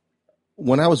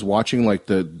when I was watching like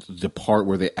the part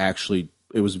where they actually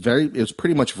it was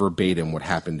pretty much verbatim what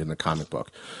happened in the comic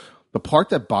book. The part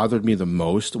that bothered me the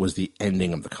most was the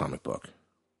ending of the comic book.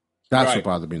 That's what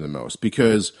bothered me the most,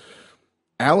 because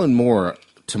Alan Moore,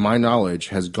 to my knowledge,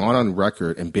 has gone on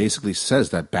record and basically says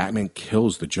that Batman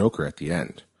kills the Joker at the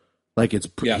end. Like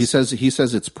he says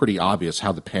it's pretty obvious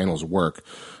how the panels work,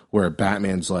 where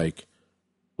Batman's like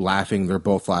laughing, they're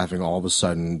both laughing, all of a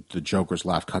sudden the Joker's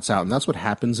laugh cuts out, and that's what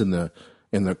happens in the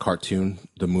cartoon,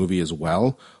 the movie as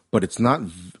well. But it's not.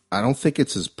 I don't think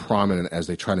it's as prominent as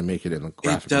they try to make it in the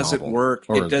graphic novel. It doesn't work.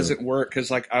 It doesn't work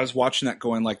because, like, I was watching that,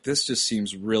 going, like, this just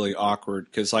seems really awkward.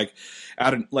 Because, like,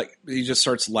 he just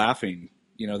starts laughing.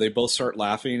 You know, they both start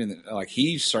laughing, and like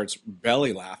he starts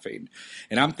belly laughing,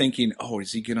 and I'm thinking, oh,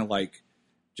 is he gonna like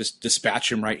just dispatch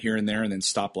him right here and there, and then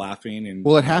stop laughing? And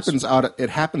well, it happens out of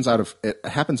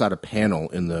panel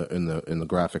in the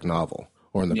graphic novel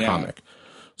or in the comic.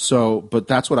 So, but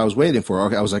that's what I was waiting for.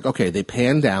 Okay, I was like, okay, they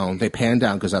pan down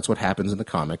because that's what happens in the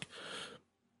comic.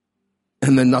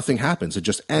 And then nothing happens. It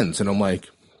just ends. And I'm like,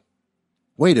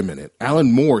 wait a minute.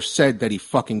 Alan Moore said that he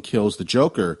fucking kills the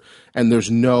Joker, and there's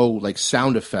no like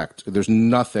sound effect. There's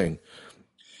nothing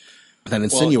that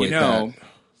insinuates that.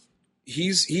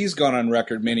 He's gone on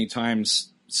record many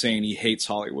times saying he hates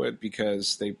Hollywood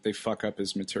because they fuck up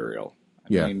his material.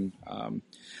 I mean,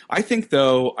 I think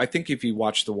if he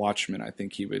watched The Watchmen, I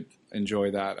think he would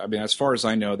enjoy that. I mean, as far as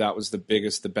I know, that was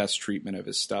the best treatment of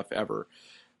his stuff ever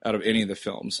out of any of the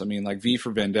films. I mean, like V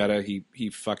for Vendetta, he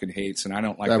fucking hates, and I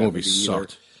don't like that movie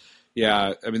sucked.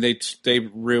 Yeah, I mean they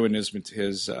ruined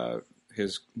his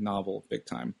novel big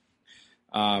time.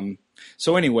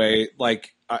 So anyway,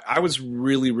 like I was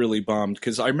really, really bummed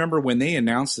because I remember when they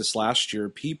announced this last year,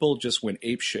 people just went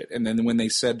apeshit. And then when they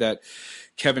said that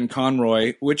Kevin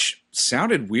Conroy, which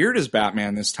sounded weird as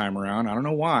Batman this time around, I don't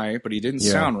know why, but he didn't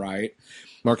sound right.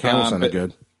 Mark Hamill sounded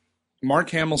good. Mark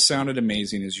Hamill sounded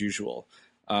amazing as usual.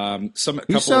 A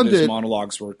couple of his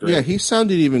monologues were great. Yeah, he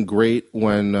sounded even great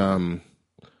when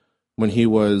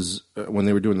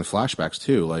they were doing the flashbacks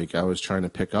too. Like I was trying to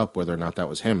pick up whether or not that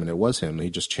was him, and it was him. He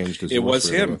just changed his voice. It was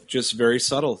him, just very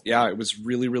subtle. Yeah, it was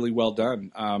really, really well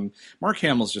done. Mark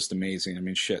Hamill's just amazing. I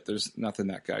mean, shit, there's nothing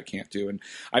that guy can't do. And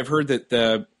I've heard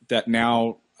that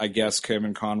now, I guess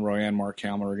Kevin Conroy and Mark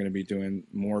Hamill are going to be doing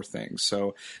more things.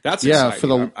 So that's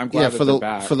exciting. I'm glad that they're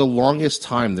back. For the longest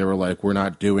time, they were like, we're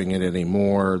not doing it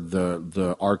anymore.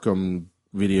 The Arkham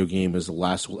video game is the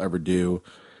last we'll ever do.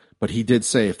 But he did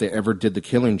say if they ever did the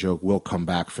Killing Joke, we'll come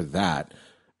back for that.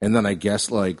 And then I guess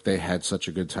like they had such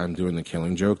a good time doing the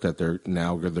Killing Joke that they're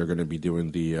going to be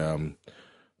doing the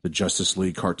Justice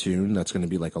League cartoon that's going to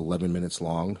be like 11 minutes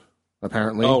long,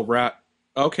 apparently. Oh, right.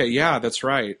 Okay, yeah, that's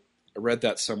right. I read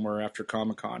that somewhere after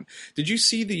Comic-Con. Did you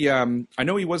see the? I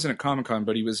know he wasn't at Comic-Con,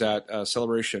 but he was at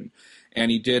Celebration,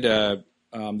 and he did.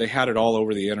 They had it all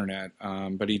over the internet,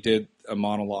 but he did a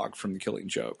monologue from the Killing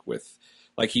Joke with.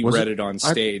 Like he read it on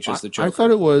stage as the Joker. I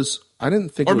thought it was. I didn't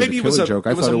think it was a Killing Joke.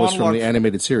 I thought it was from the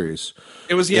animated series.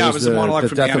 It was. Yeah, it was a monologue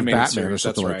from the animated series or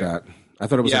something like that. I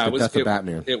thought it was like the death of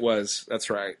Batman. It was. That's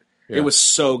right. Yeah. It was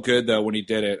so good though when he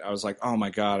did it. I was like, oh my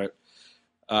god,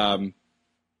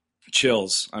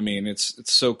 chills. I mean, it's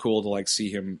so cool to like see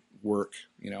him work,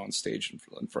 on stage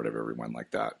in front of everyone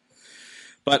like that.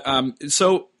 But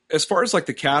so. As far as like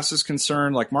the cast is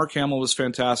concerned, like Mark Hamill was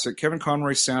fantastic. Kevin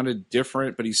Conroy sounded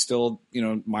different, but he's still,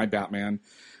 my Batman.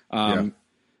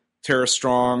 Tara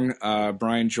Strong,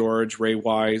 Brian George, Ray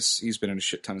Wise. He's been in a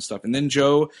shit ton of stuff. And then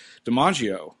John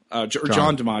DiMaggio.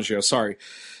 Sorry,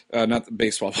 not the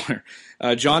baseball player.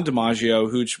 John DiMaggio,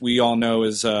 who we all know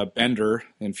is Bender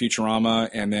in Futurama,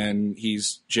 and then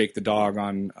he's Jake the Dog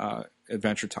on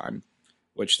Adventure Time.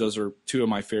 Which those are two of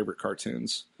my favorite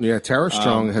cartoons. Yeah, Tara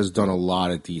Strong has done a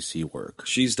lot of DC work.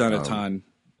 She's done a ton.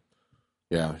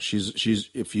 Yeah, she's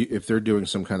if they're doing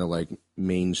some kind of like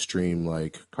mainstream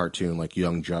like cartoon like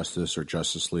Young Justice or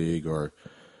Justice League or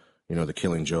The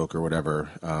Killing Joke or whatever,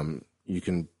 you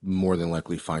can more than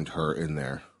likely find her in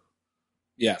there.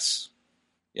 Yes,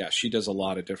 yeah, she does a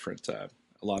lot of different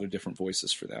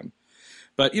voices for them.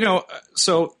 But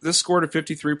so this scored at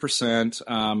 53%.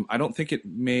 I don't think it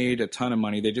made a ton of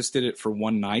money. They just did it for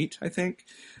one night, I think.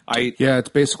 It's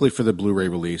basically for the Blu-ray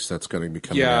release that's going to be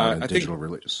coming out in digital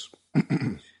release.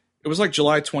 It was like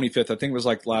July 25th. I think it was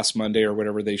like last Monday or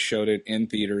whatever. They showed it in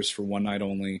theaters for one night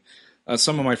only.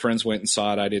 Some of my friends went and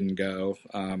saw it. I didn't go.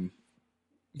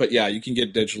 But yeah, you can get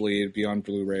it digitally. It'd be on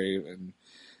Blu-ray and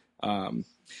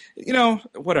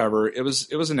whatever. It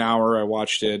was an hour. I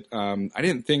watched it. I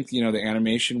didn't think the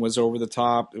animation was over the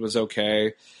top. It was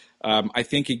okay. I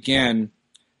think again,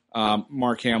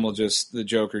 Mark Hamill the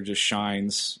Joker just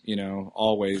shines.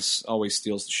 Always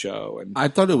steals the show. And I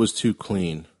thought it was too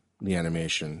clean, the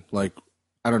animation. Like,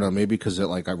 I don't know, maybe because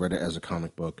I read it as a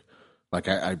comic book. Like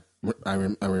I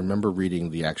remember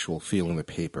reading the actual feeling the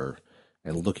paper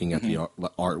and looking at the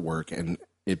artwork and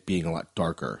it being a lot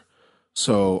darker.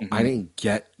 So I didn't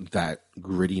get that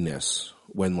grittiness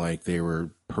when like they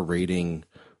were parading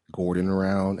Gordon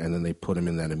around and then they put him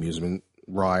in that amusement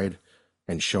ride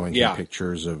and showing him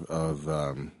pictures of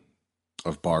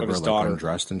Barbara like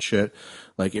undressed and shit.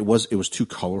 Like it was too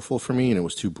colorful for me and it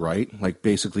was too bright. Like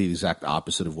basically the exact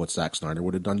opposite of what Zack Snyder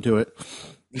would have done to it.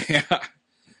 Yeah.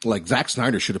 Like Zack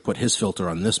Snyder should have put his filter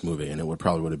on this movie and it would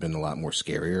have been a lot more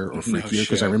scarier or freakier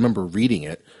because I remember reading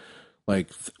it.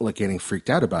 Like getting freaked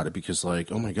out about it because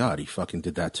like, oh my God, he fucking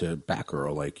did that to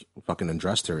Batgirl, like fucking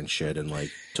undressed her and shit and like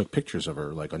took pictures of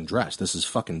her like undressed. This is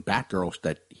fucking Batgirl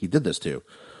that he did this to.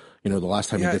 The last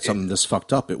time he did something this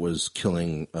fucked up, it was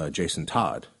killing Jason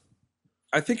Todd.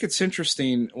 I think it's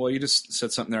interesting. Well, you just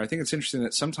said something there. I think it's interesting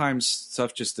that sometimes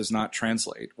stuff just does not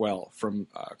translate well from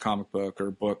comic book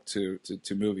or book to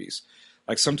movies.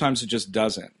 Like sometimes it just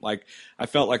doesn't. Like I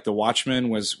felt like The Watchmen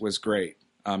was great.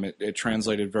 It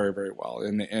translated very, very well,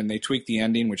 and they tweaked the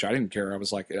ending, which I didn't care. I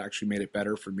was like, it actually made it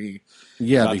better for me.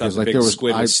 Yeah, because like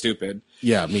squid was stupid.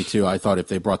 Yeah, me too. I thought if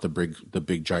they brought the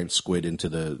big giant squid into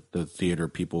the theater,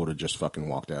 people would have just fucking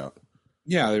walked out.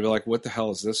 Yeah, they'd be like, "What the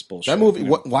hell is this bullshit?" That movie,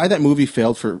 why that movie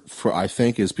failed for I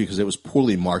think is because it was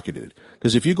poorly marketed.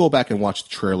 Because if you go back and watch the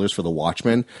trailers for The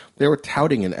Watchmen, they were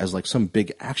touting it as like some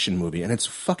big action movie, and it's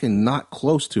fucking not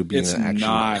close to being an action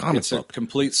comic book. It's a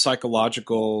complete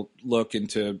psychological look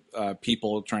into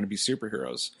people trying to be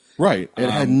superheroes. Right. It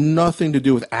had nothing to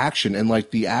do with action, and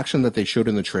like the action that they showed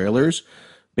in the trailers,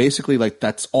 basically like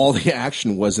that's all the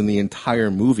action was in the entire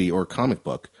movie or comic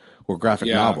book or graphic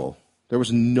novel. There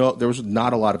was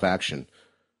not a lot of action.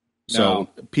 So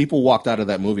people walked out of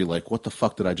that movie like, what the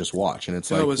fuck did I just watch? And it's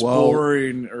like, it was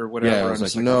boring or whatever. Yeah, it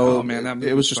was like, no, oh, man,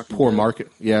 it was just poor market.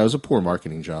 Yeah, it was a poor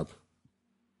marketing job.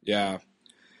 Yeah.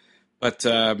 But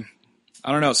I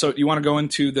don't know. So you want to go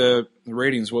into the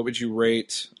ratings? What would you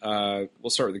rate? We'll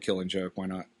start with The Killing Joke. Why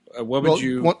not? What would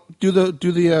you do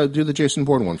the Jason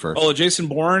Bourne one first? Oh, Jason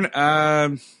Bourne.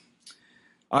 I'll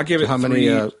give it how many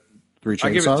 3 chainsaws?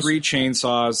 I give it 3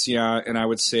 chainsaws, yeah, and I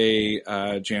would say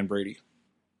Jan Brady.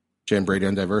 Jan Brady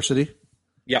on diversity?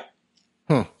 Yeah.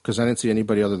 Huh, because I didn't see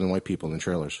anybody other than white people in the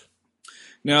trailers.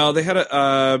 No, there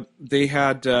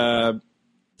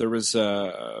was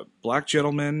a black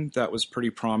gentleman that was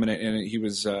pretty prominent in it. He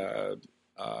was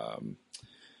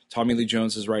Tommy Lee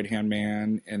Jones's right-hand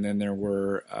man, and then there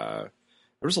was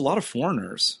a lot of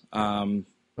foreigners.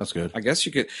 That's good. I guess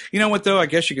you could, you know what though? I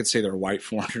guess you could say they're white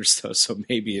foreigners though, so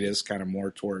maybe it is kind of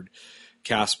more toward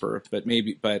Casper, but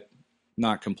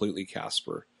not completely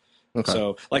Casper. Okay.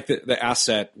 So like the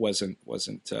asset wasn't.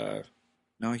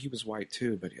 No, he was white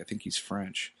too, but I think he's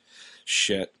French.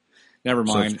 Shit. Never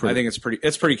mind. So I think it's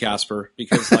pretty Casper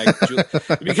because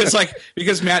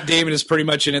because Matt Damon is pretty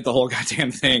much in it the whole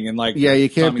goddamn thing, and like you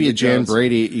can't be a Jan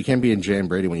Brady. You can't be in Jan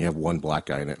Brady when you have one black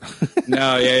guy in it.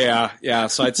 No, yeah.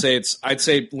 So I'd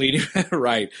say leading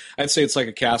right. I'd say it's like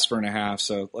a Casper and a half.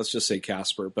 So let's just say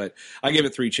Casper, but I give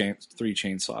it 3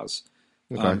 chainsaws.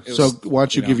 Okay. So why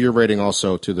don't you give your rating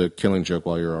also to The Killing Joke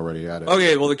while you're already at it?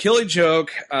 Okay. Well, The Killing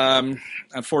Joke.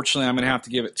 Unfortunately, I'm going to have to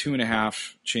give it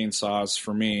 2.5 chainsaws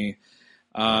for me.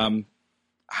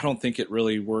 I don't think it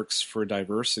really works for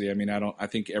diversity. I mean, I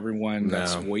think everyone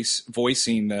that's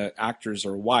voicing the actors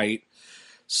are white.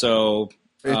 So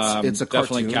it's a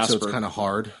definitely cartoon, Casper. so it's kind of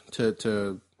hard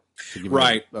to give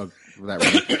right.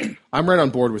 that rating. I'm right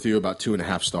on board with you about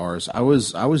 2.5 stars. I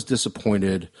was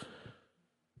disappointed.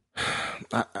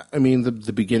 I mean,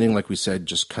 the beginning, like we said,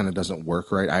 just kind of doesn't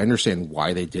work right. I understand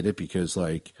why they did it because,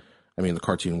 like, I mean, the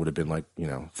cartoon would have been like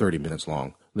 30 minutes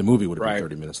long. The movie would have been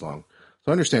 30 minutes long.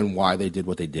 So I understand why they did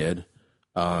what they did,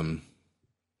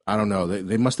 I don't know.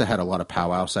 They must have had a lot of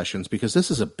powwow sessions because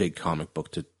this is a big comic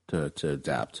book to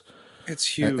adapt. It's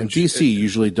huge. And DC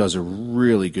usually does a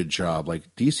really good job.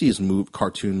 Like DC's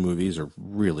cartoon movies are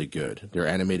really good. Their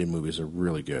animated movies are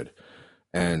really good.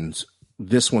 And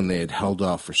this one they had held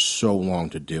off for so long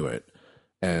to do it.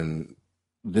 And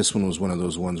this one was one of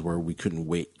those ones where we couldn't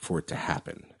wait for it to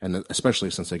happen. And especially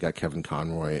since they got Kevin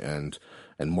Conroy and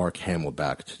Mark Hamill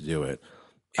back to do it.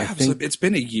 Yeah, I think it's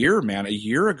been a year, man. A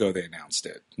year ago they announced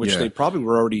it, which they probably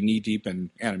were already knee deep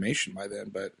in animation by then.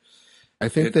 But I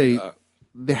think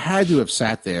they had to have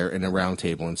sat there in a round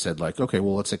table and said, like, okay,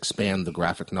 well, let's expand the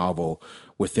graphic novel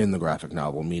within the graphic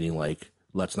novel, meaning like,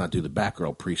 let's not do the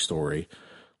Batgirl pre-story.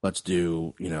 Let's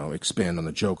do, expand on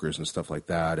the Jokers and stuff like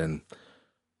that. And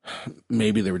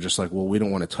maybe they were just like, well, we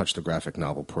don't want to touch the graphic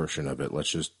novel portion of it. Let's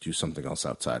just do something else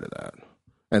outside of that.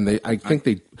 And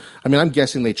I'm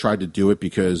guessing they tried to do it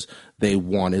because they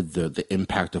wanted the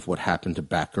impact of what happened to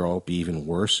Batgirl be even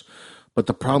worse. But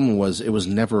the problem was it was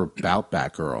never about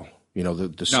Batgirl.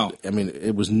 No. I mean,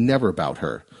 it was never about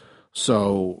her.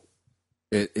 So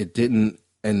it didn't,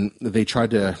 and they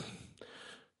tried to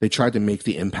make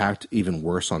the impact even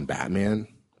worse on Batman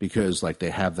because like they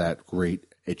have that great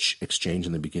exchange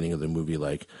in the beginning of the movie.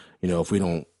 Like, if we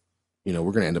don't, we're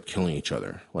going to end up killing each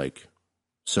other. Like,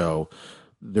 so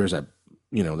there's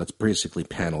that's basically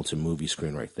panel to movie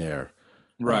screen right there.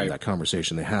 Right. That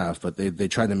conversation they have, but they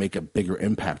tried to make a bigger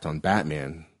impact on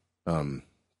Batman.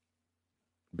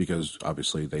 Because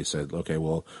obviously they said, okay,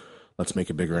 well, let's make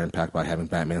a bigger impact by having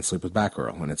Batman sleep with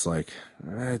Batgirl. And it's like,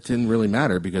 it didn't really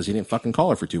matter because he didn't fucking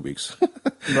call her for 2 weeks.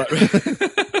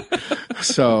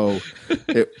 So,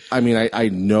 I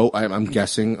know, I'm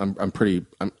guessing,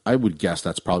 I would guess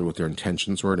that's probably what their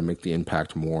intentions were, to make the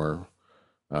impact more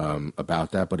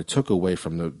about that. But it took away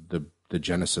from the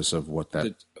genesis of what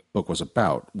that book was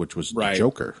about, which was the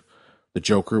Joker. The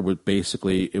Joker would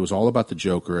basically, it was all about the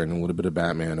Joker and a little bit of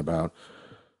Batman about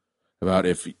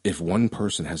if one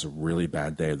person has a really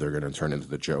bad day, they're going to turn into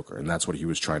the Joker. And that's what he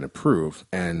was trying to prove.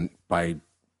 And by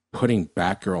putting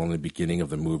Batgirl in the beginning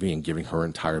of the movie and giving her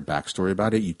entire backstory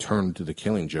about it, you turn to the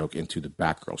Killing Joke into the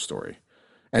Batgirl story.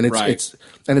 And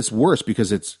it's worse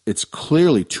because it's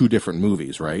clearly two different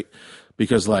movies, right?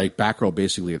 Because like Batgirl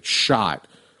basically gets shot.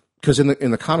 Because in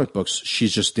the comic books,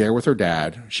 she's just there with her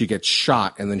dad. She gets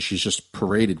shot, and then she's just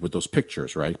paraded with those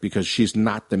pictures, right? Because she's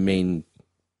not the main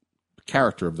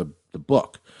character of the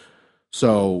book.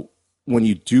 So when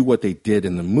you do what they did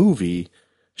in the movie,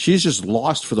 she's just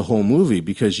lost for the whole movie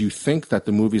because you think that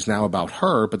the movie's now about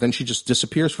her, but then she just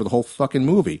disappears for the whole fucking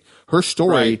movie. Her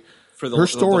story, for the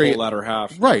whole latter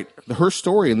half, right? Her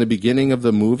story in the beginning of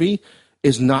the movie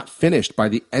is not finished by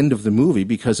the end of the movie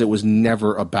because it was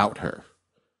never about her.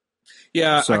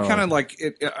 Yeah, so, I kind of like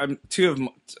it. Two of them.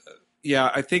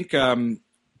 Yeah, I think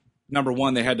number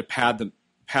one, they had to pad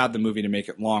the movie to make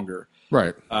it longer.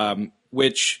 Right.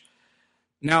 Which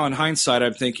now in hindsight,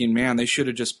 I'm thinking, man, they should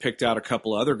have just picked out a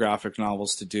couple other graphic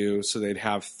novels to do, so they'd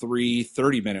have 3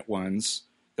 30-minute ones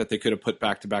that they could have put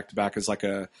back to back to back as like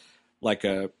a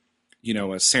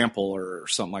a sample or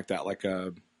something like that, like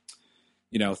a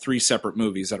 3 separate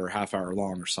movies that are half-hour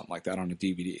long or something like that on a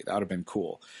DVD. That would have been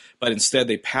cool. But instead,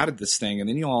 they padded this thing, and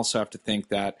then you also have to think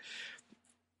that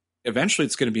eventually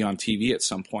it's going to be on TV at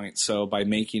some point. So by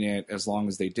making it as long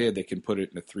as they did, they can put it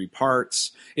into 3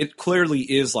 parts. It clearly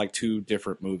is like 2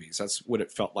 different movies. That's what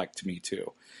it felt like to me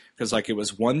too. Because like it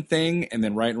was one thing, and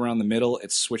then right around the middle,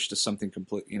 it switched to something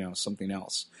complete, something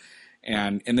else.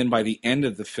 And then by the end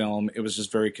of the film, it was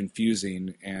just very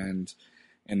confusing. And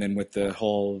then with the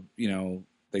whole,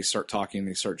 they start talking,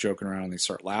 they start joking around, and they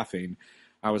start laughing.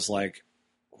 I was like,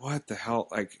 what the hell?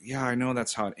 Like, yeah, I know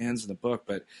that's how it ends in the book,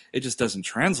 but it just doesn't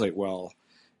translate well,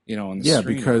 on the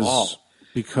screen at all.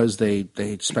 Because they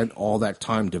spent all that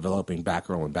time developing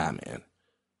Batgirl and Batman,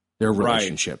 their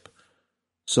relationship. Right.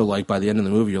 So, like, by the end of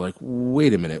the movie, you're like,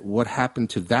 wait a minute, what happened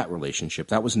to that relationship?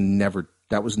 That was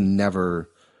never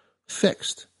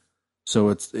fixed. So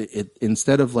it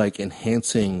instead of like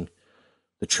enhancing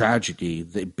the tragedy,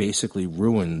 they basically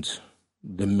ruined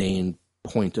the main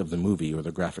point of the movie or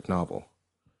the graphic novel.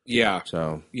 Yeah.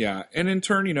 So yeah, and in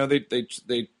turn, they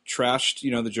trashed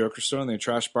the Joker story and they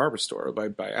trashed Barbara's story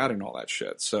by adding all that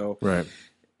shit. So right,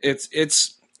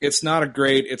 it's not a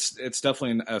great. It's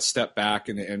definitely a step back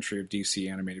in the entry of DC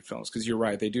animated films because you're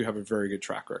right, they do have a very good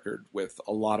track record with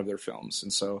a lot of their films,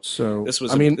 and so this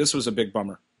was a big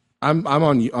bummer. I'm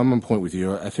on point with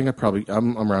you. I think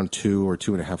I'm around 2 or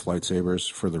 2.5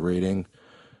 lightsabers for the rating.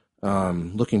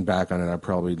 Looking back on it, I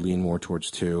probably lean more towards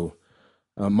 2.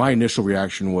 My initial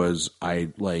reaction was I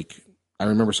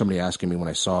remember somebody asking me when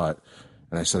I saw it,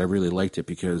 And I said I really liked it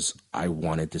because I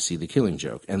wanted to see the Killing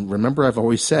Joke. And remember, I've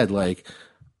always said, like,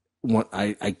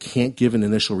 I can't give an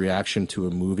initial reaction to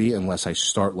a movie unless I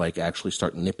start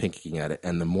nitpicking at it.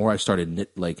 And the more I started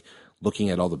looking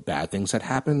at all the bad things that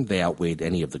happened, they outweighed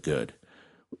any of the good.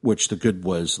 Which the good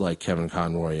was like Kevin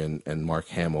Conroy and Mark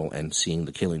Hamill and seeing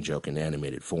the Killing Joke in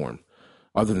animated form.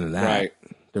 Other than that,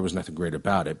 there was nothing great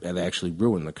about it, and they actually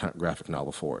ruined the graphic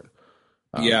novel for it.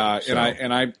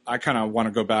 And I kind of want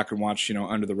to go back and watch,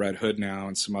 Under the Red Hood now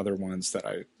and some other ones that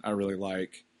I really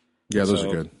like. Yeah, those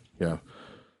are good. Yeah.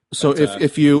 So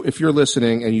if you're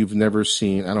listening and you've never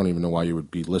seen, I don't even know why you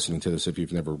would be listening to this if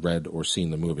you've never read or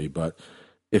seen the movie, but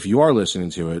if you are listening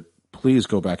to it, please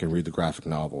go back and read the graphic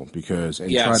novel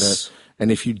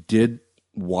and if you did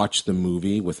watch the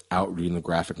movie without reading the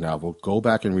graphic novel, go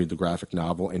back and read the graphic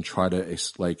novel and try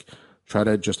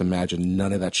to just imagine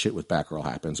none of that shit with Batgirl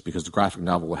happens, because the graphic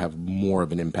novel will have more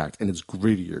of an impact and it's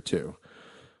grittier too.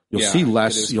 You'll see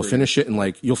less. You'll finish it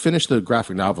you'll finish the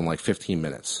graphic novel in like 15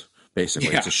 minutes.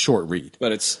 Basically, it's a short read,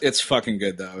 but it's fucking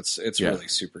good though. It's really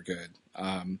super good.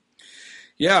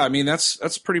 I mean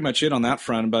that's pretty much it on that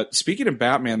front. But speaking of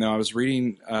Batman, though, I was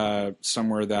reading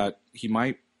somewhere that he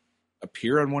might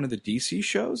appear on one of the DC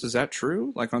shows. Is that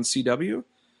true? Like on CW?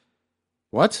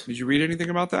 What? Did you read anything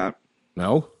about that?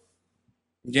 No.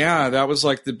 Yeah, that was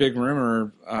like the big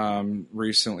rumor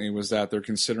recently, was that they're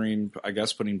considering, I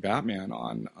guess, putting Batman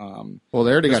on. Well,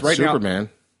 they already got Superman.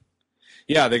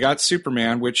 Yeah, they got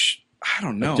Superman, which I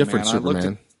don't know, different man.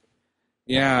 Superman.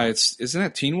 Isn't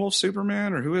it Teen Wolf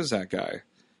Superman, or who is that guy?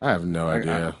 I have no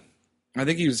idea. I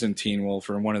think he was in Teen Wolf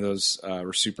or one of those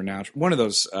or Supernatural, one of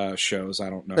those shows. I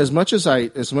don't know. As much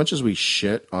as we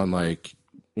shit on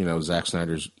Zack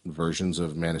Snyder's versions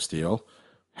of Man of Steel,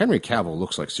 Henry Cavill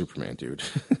looks like Superman, dude.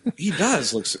 He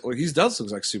does look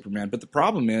like Superman, but the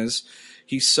problem is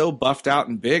he's so buffed out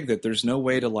and big that there's no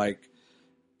way to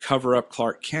cover up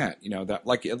Clark Kent. That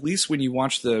at least when you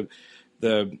watch the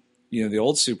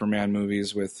old Superman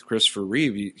movies with Christopher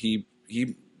Reeve,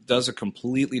 he does a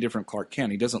completely different Clark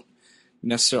Kent. He doesn't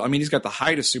necessarily. I mean, he's got the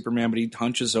height of Superman, but he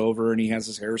hunches over and he has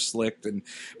his hair slicked.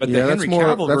 But the Henry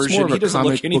Cavill version, he doesn't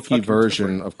look any fucking version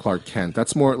different. Of Clark Kent.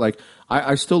 That's more like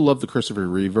I still love the Christopher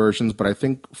Reeve versions, but I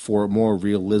think for more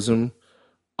realism,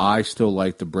 I still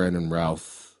like the Brandon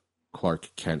Routh Clark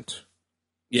Kent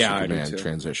Superman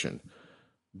transition.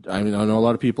 I mean, I know a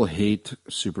lot of people hate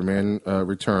Superman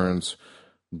Returns,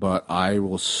 but I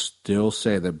will still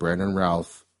say that Brandon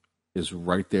Routh is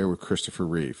right there with Christopher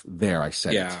Reeve. There, I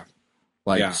said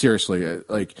it. Seriously,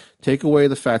 take away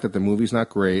the fact that the movie's not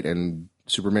great and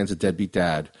Superman's a deadbeat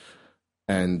dad,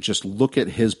 and just look at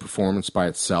his performance by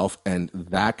itself, and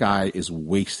that guy is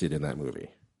wasted in that movie.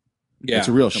 Yeah, it's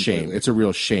a real shame. It's a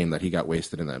real shame that he got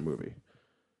wasted in that movie.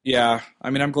 Yeah, I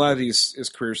mean, I'm glad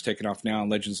his career's taken off now in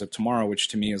Legends of Tomorrow, which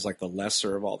to me is like the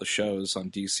lesser of all the shows on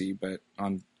DC, but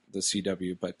on the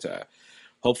CW. But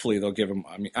hopefully they'll give him.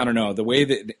 I mean, I don't know, the way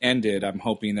that it ended. I'm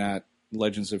hoping that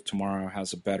Legends of Tomorrow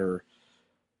has a better.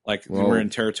 We're in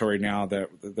territory now that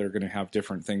they're going to have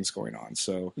different things going on.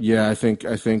 So yeah, I think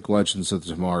Legends of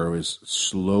Tomorrow is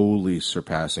slowly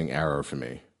surpassing Arrow for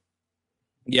me.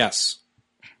 Yes.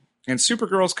 And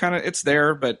Supergirl's kind of, it's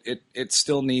there, but it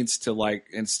still needs to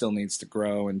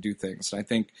grow and do things. And I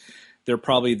think they're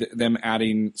probably them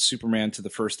adding Superman to the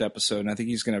first episode, and I think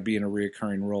he's going to be in a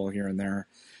reoccurring role here and there.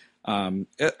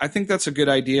 I think that's a good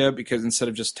idea, because instead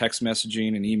of just text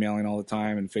messaging and emailing all the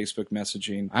time and Facebook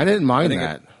messaging, I didn't mind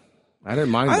that. I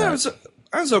didn't mind that.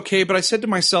 I was okay, but I said to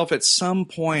myself, at some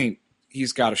point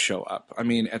he's got to show up. I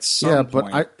mean, at some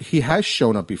point. But he has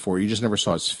shown up before. You just never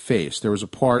saw his face. There was a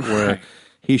part where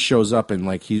he shows up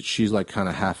and she's kind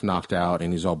of half knocked out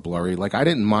and he's all blurry. I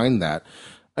didn't mind that.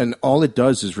 And all it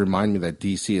does is remind me that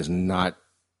DC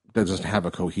doesn't have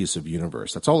a cohesive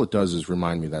universe. That's all it does, is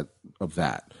remind me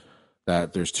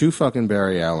that there's two fucking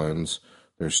Barry Allens,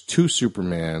 there's two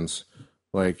Supermans.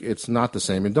 It's not the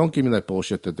same. And don't give me that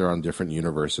bullshit that they're on different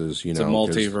universes. It's a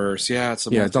multiverse. Yeah, it's a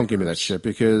multiverse. Yeah, don't give me that shit,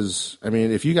 because I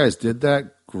mean, if you guys did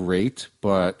that, great,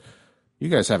 but you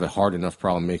guys have a hard enough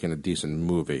problem making a decent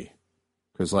movie.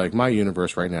 Because my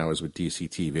universe right now is with DC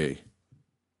TV.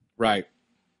 Right.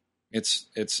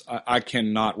 I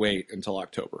cannot wait until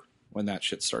October when that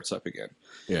shit starts up again.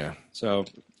 Yeah. So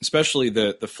especially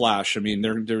the Flash. I mean,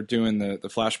 they're doing the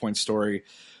Flashpoint story,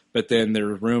 but then there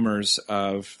are rumors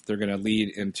of they're going to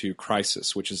lead into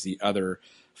Crisis, which is the other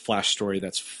Flash story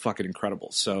that's fucking incredible.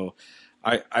 So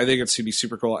I think it's going to be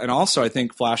super cool. And also I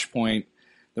think Flashpoint,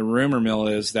 the rumor mill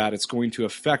is that it's going to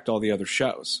affect all the other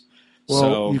shows.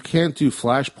 Well, you can't do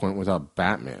Flashpoint without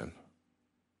Batman.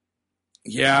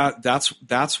 Yeah,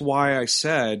 that's why I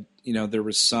said there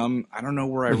was some, I don't know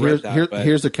where I read that. But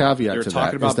here's the caveat to that. They're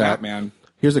talking about Batman.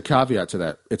 Here's the caveat to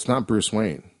that. It's not Bruce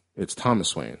Wayne. It's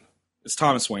Thomas Wayne. It's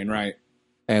Thomas Wayne, right?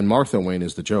 And Martha Wayne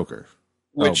is the Joker.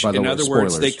 Which, in other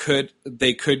words, they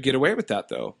could get away with that,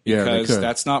 though. Because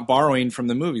that's not borrowing from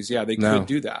the movies. Yeah, they could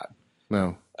do that.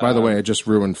 No. By the way, I just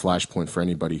ruined Flashpoint for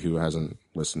anybody who hasn't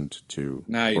listened to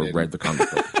or read the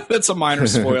comic book. That's a minor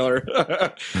spoiler.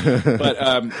 But,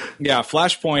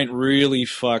 Flashpoint really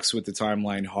fucks with the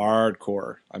timeline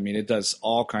hardcore. I mean, it does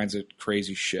all kinds of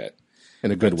crazy shit.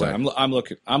 In a good way.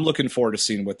 I'm looking forward to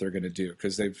seeing what they're going to do,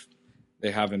 because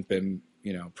they haven't been,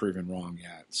 proven wrong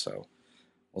yet. So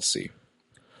we'll see.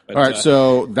 But, all right,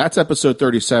 so that's episode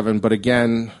 37. But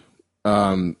again,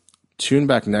 tune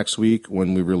back next week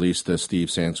when we release the Steve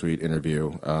Sansweet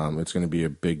interview. It's going to be a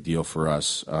big deal for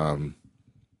us.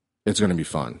 It's going to be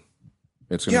fun.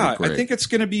 It's going to be great. I think it's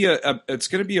going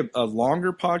to be a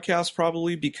longer podcast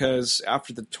probably, because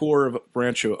after the tour of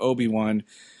Rancho Obi-Wan,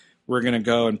 we're going to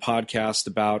go and podcast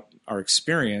about our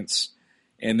experience.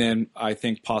 And then I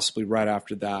think possibly right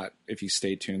after that, if you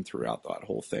stay tuned throughout that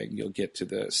whole thing, you'll get to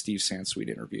the Steve Sansweet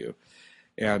interview.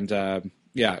 And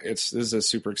this is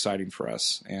super exciting for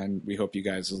us. And we hope you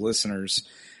guys as listeners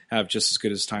have just as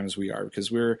good a time as we are,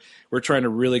 because we're trying to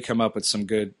really come up with some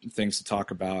good things to talk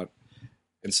about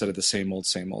instead of the same old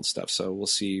stuff. So we'll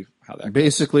see how that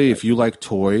Basically, goes. If you like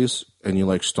toys and you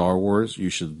like Star Wars,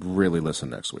 you should really listen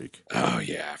next week. Oh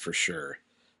yeah, for sure.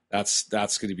 That's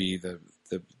going to be the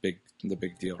big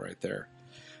deal right there.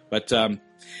 But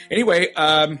anyway,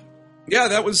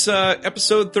 that was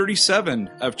episode 37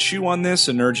 of Chew on This,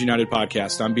 a Nerds United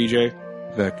podcast. I'm BJ.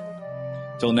 Vic.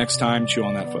 Till next time, chew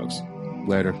on that, folks.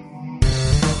 Later.